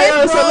for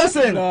Hey, his so bros.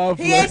 listen.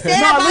 He ain't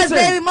saying No, about his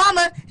listen. baby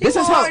mama. He This is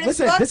went how hard as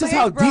fuck this for is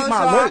how his deep bros,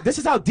 my y'all. this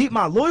is how deep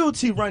my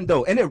loyalty run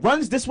though, and it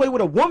runs this way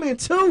with a woman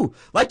too.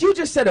 Like you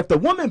just said, if the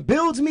woman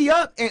builds me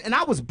up and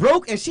I was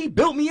broke and she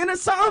built me into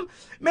something,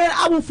 man,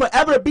 I will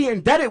forever be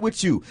indebted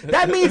with you.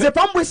 That means if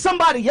I'm with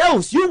somebody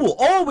else, you will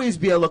always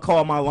be able to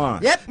call my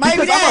line. Yep, might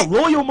be because I'm a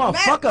that. loyal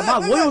motherfucker. Look, My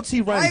look, loyalty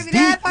look. runs Might be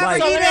deep. that, Papa.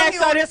 Like, So He let me don't ask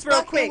give y'all a this real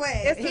fucking quick.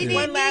 way. It's If he this need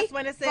one me, last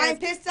one that if I'm says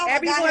pissed off, I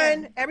got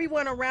him.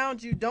 everyone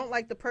around you don't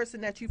like the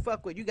person that you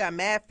fuck with. You got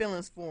mad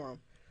feelings for him.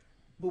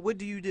 But what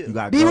do? you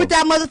gotta Be go. with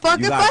that motherfucker.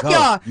 You gotta Fuck go.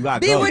 y'all. You gotta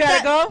Be go. with You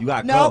that. gotta go? You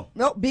gotta No, go.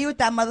 no. Be with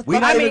that motherfucker. We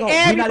not I even mean, gonna- we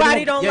not even everybody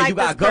gonna- don't yeah, you like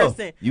gotta this go.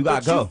 person. You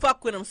gotta but go. you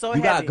fuck with him so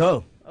You heavy. gotta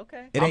go.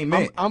 Okay. It ain't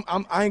meant.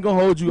 I ain't gonna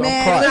hold you.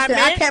 Man, I'm caught.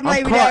 listen, I kept my I'm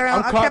baby caught,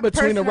 around. I'm caught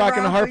between the rock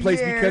and the hard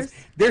place because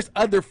there's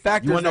other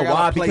factors. You wanna know that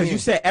gotta why? play Because in. you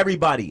said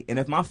everybody, and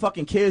if my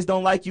fucking kids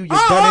don't like you, you're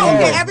Oh, done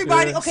okay, anyway.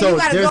 everybody. Okay, So you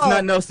gotta there's go.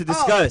 nothing else to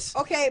discuss.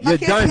 Oh, okay, my You're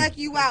kids done. like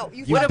you out.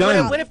 You You're fucking done.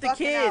 out. What if the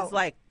Fucking kids out.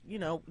 like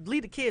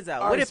leave the kids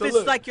out? All What right, if so it's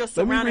look, like you're let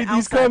me surrounded read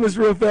these outside? comments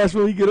real fast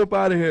when we get up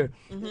out of here.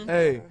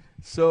 Hey,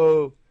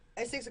 so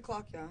At 6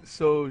 o'clock, y'all.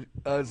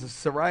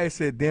 Soraya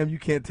said, "Damn, you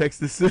can't text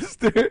the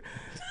sister."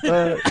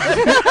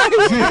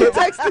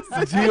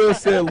 Gio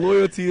said,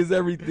 "Loyalty is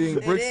everything."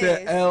 Brooke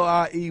said, is.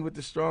 "LIE with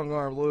the strong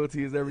arm.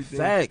 Loyalty is everything."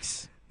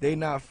 Facts. They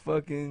not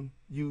fucking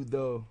you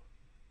though.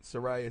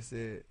 Soraya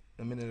said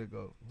a minute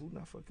ago. Who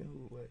not fucking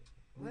who? Wait.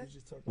 Who was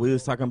just talking We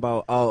was talking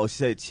about. Oh, she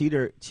said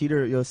cheater,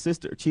 your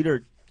sister,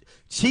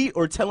 cheat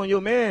or telling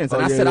your mans.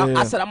 And Oh, I yeah, said, yeah, I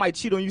yeah. said I might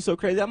cheat on you so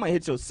crazy. I might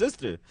hit your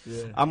sister.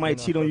 Yeah, I might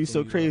they're cheat not on you fucking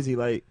so though. crazy.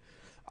 Like,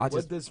 I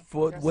just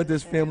What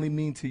does family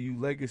mean to you?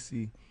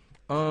 Legacy.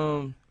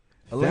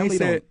 Elaine Family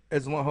said,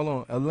 hold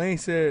on. Elaine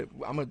said,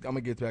 I'm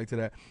gonna get back to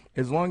that.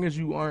 As long as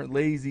you aren't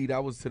lazy,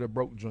 that was to the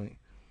broke joint.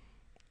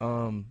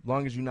 Long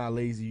as you're not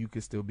lazy, you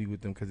can still be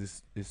with them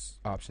because it's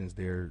options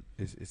there.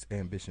 It's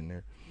ambition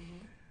there.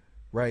 Mm-hmm.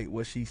 Right.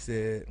 What she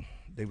said.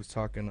 They was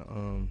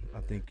talking. I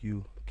think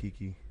you,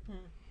 Kiki.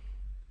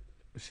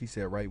 She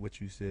said right what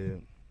you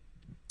said.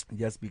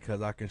 Yes,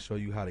 because I can show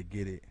you how to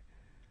get it.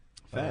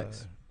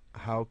 facts.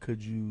 How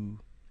could you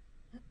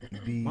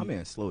be? My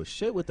man slow as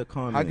shit with the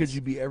comments. How could you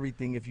be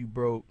everything if you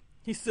broke?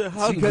 He said,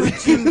 "How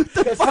Because you,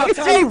 Fuck, Hold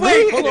G, on.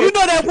 wait. Hold on. You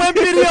know that one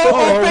video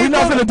on We're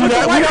not Facebook? gonna do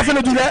that. We're not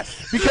gonna do that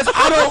because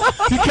I don't.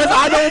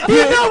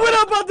 You know what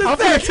I'm about to I'm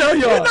say. gonna tell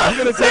y'all. I'm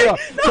gonna tell y'all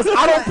because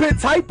I don't put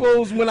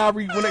typos when I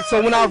read.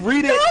 So when I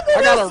read it,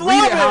 I gotta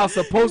read it how it's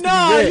supposed to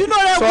Nah, be read. you know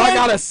that so I one-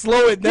 gotta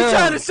slow it He trying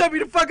down. to shut me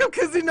the fuck up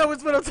because he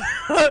knows what I'm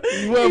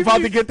talking You weren't about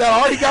to get that. I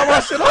already got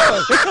my shit on.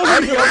 I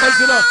already got my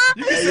shit on.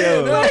 You can say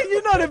it now.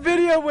 You know the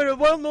video where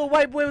one little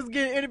white boy was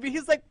getting interviewed.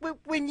 He's like,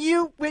 when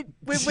you.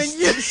 That's what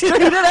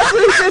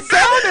he just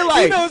sounded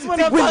like. He knows what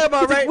I'm talking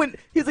about, right?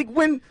 He's like,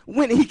 when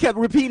he kept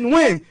repeating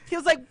when. He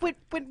was like, when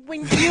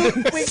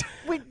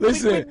you.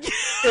 Listen,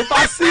 if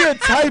I see a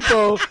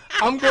typo,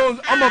 I'm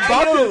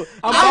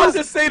about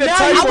to say the now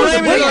typo. you I was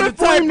blame it on waiting the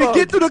for him to typo.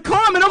 get through the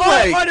comment. I'm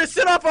Or like, the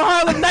shit off of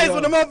Harlem Nights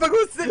when the motherfucker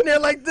was sitting there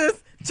like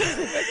this.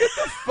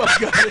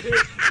 Fuck out of here.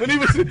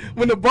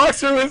 When the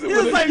boxer was, He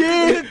was like,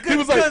 he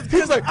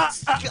was like,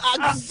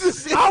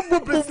 I'm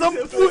whooping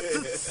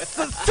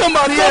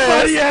somebody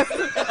else.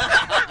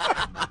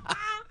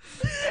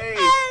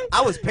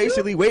 I was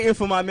patiently waiting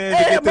for my man to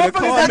get through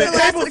the motherfuckers at the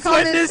comment. table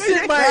sweating this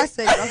shit,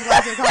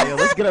 man. Yo,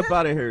 let's get up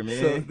out of here, man.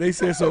 So they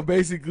said so.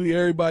 Basically,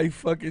 everybody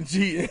fucking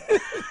cheating.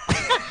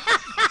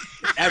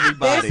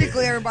 Everybody.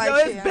 Basically, everybody. Yo,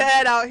 it's cheating.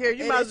 bad out here.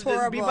 You It might is as well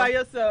just be horrible. by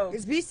yourself.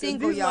 It's be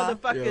single, These y'all. Yo,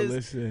 motherfuckers.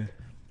 listen,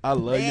 I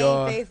love They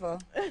y'all. ain't faithful.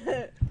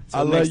 I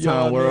love next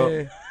y'all, time, world.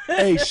 man.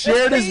 Hey,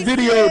 share this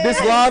video. This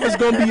live is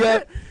gonna be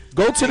up.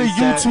 Go to the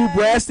YouTube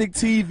Rastic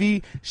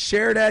TV.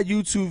 Share that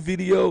YouTube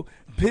video.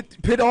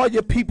 Put all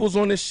your peoples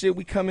on this shit.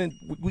 We coming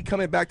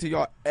back to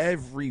y'all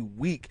every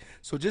week.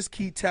 So just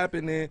keep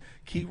tapping in,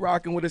 keep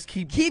rocking with us,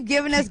 keep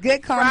Giving us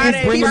good comments.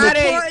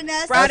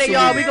 Friday,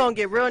 y'all, we gonna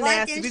get real Like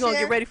nasty. and We gonna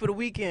share. get ready for the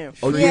weekend.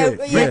 Oh Yeah,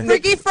 yeah.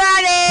 Freaky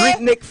Friday. Freak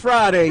Nick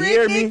Friday. You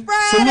hear Freaky me?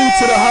 Friday. Salute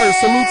to the hearse.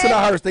 Salute to the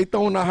hearse. They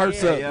throwing the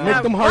hearts up. yeah.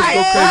 Make them hearts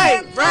go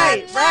crazy.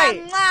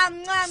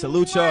 Right.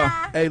 Salute y'all.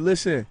 Hey,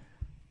 listen.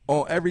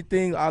 On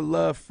everything I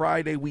love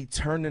Friday, we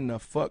turning the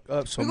fuck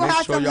up. So We gonna make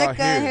have sure some y'all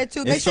liquor in here here.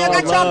 too. Make It's sure you all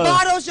got your love.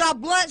 bottles, your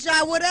blunts,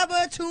 your whatever.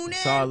 Tune in.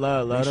 It's all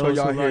love. Love Make sure those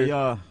y'all who love here.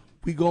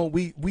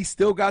 y'all. We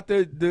still got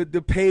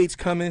the page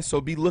coming, so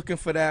be looking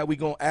for that. We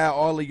gonna add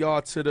all of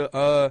y'all to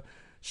the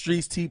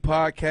Streets T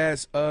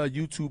Podcast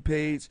YouTube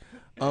page.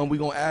 We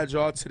gonna add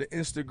y'all to the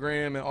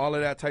Instagram and all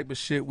of that type of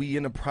shit. We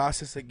in the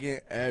process of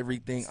getting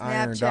everything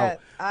ironed out.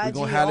 Snapchat, We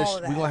gonna IG, have all this.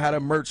 of We that. gonna have the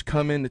merch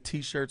coming, the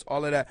T-shirts,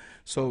 all of that.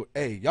 So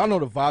hey, y'all know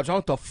the vibes. Y'all know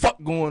what the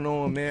fuck going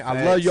on, man.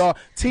 I love y'all.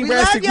 Team We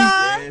love Rastic,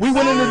 y'all. we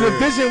went in the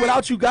division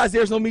without you guys.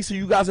 There's no me, so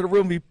you guys are the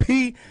real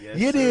MVP. Yes,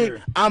 You dig?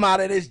 sir. I'm out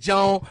of this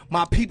Joan.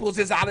 My peoples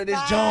is out of this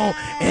Joan,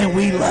 and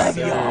we love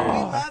We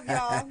y'all. love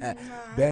y'all.